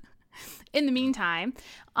 In the meantime,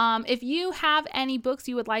 if you have any books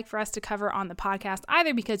you would like for us to cover on the podcast,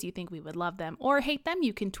 either because you think we would love them or hate them,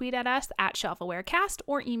 you can tweet at us at ShelfAwareCast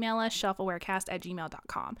or email us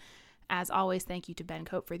shelfawarecast@gmail.com. As always, thank you to Ben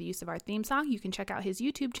Cope for the use of our theme song. You can check out his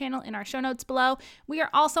YouTube channel in our show notes below. We are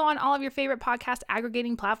also on all of your favorite podcast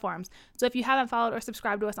aggregating platforms. So if you haven't followed or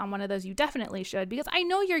subscribed to us on one of those, you definitely should, because I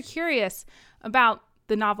know you're curious about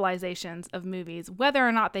the novelizations of movies, whether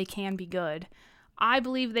or not they can be good. I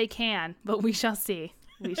believe they can, but we shall see.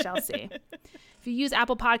 We shall see. If you use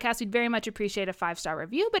Apple Podcasts, we'd very much appreciate a 5-star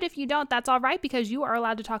review. But if you don't, that's all right, because you are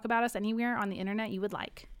allowed to talk about us anywhere on the internet you would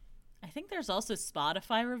like. I think there's also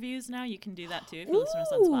Spotify reviews now. You can do that too if you listen to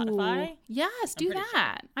us on Spotify. Yes, do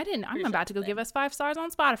that. Sure. I'm about to go give us 5 stars on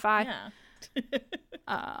Spotify.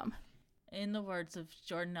 Yeah. In the words of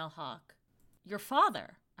Jordan L. Hawk, your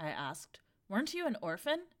father, I asked, Weren't you an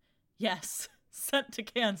orphan? Yes. Sent to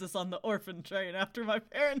Kansas on the orphan train after my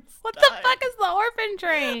parents What died. the fuck is the orphan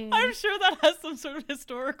train? I'm sure that has some sort of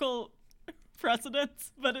historical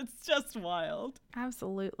precedence, but it's just wild.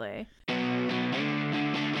 Absolutely.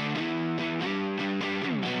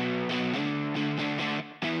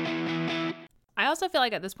 I also feel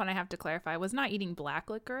like at this point I have to clarify, I was not eating black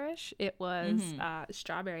licorice. It was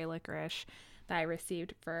strawberry licorice that I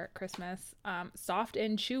received for Christmas. Soft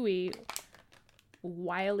and chewy,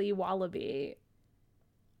 wily wallaby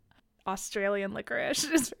Australian licorice.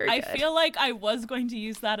 It's very good. I feel like I was going to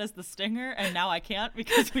use that as the stinger, and now I can't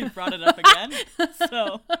because we brought it up again.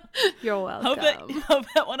 So You're welcome. hope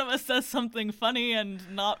that one of us says something funny and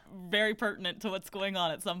not very pertinent to what's going on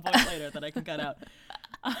at some point later that I can cut out.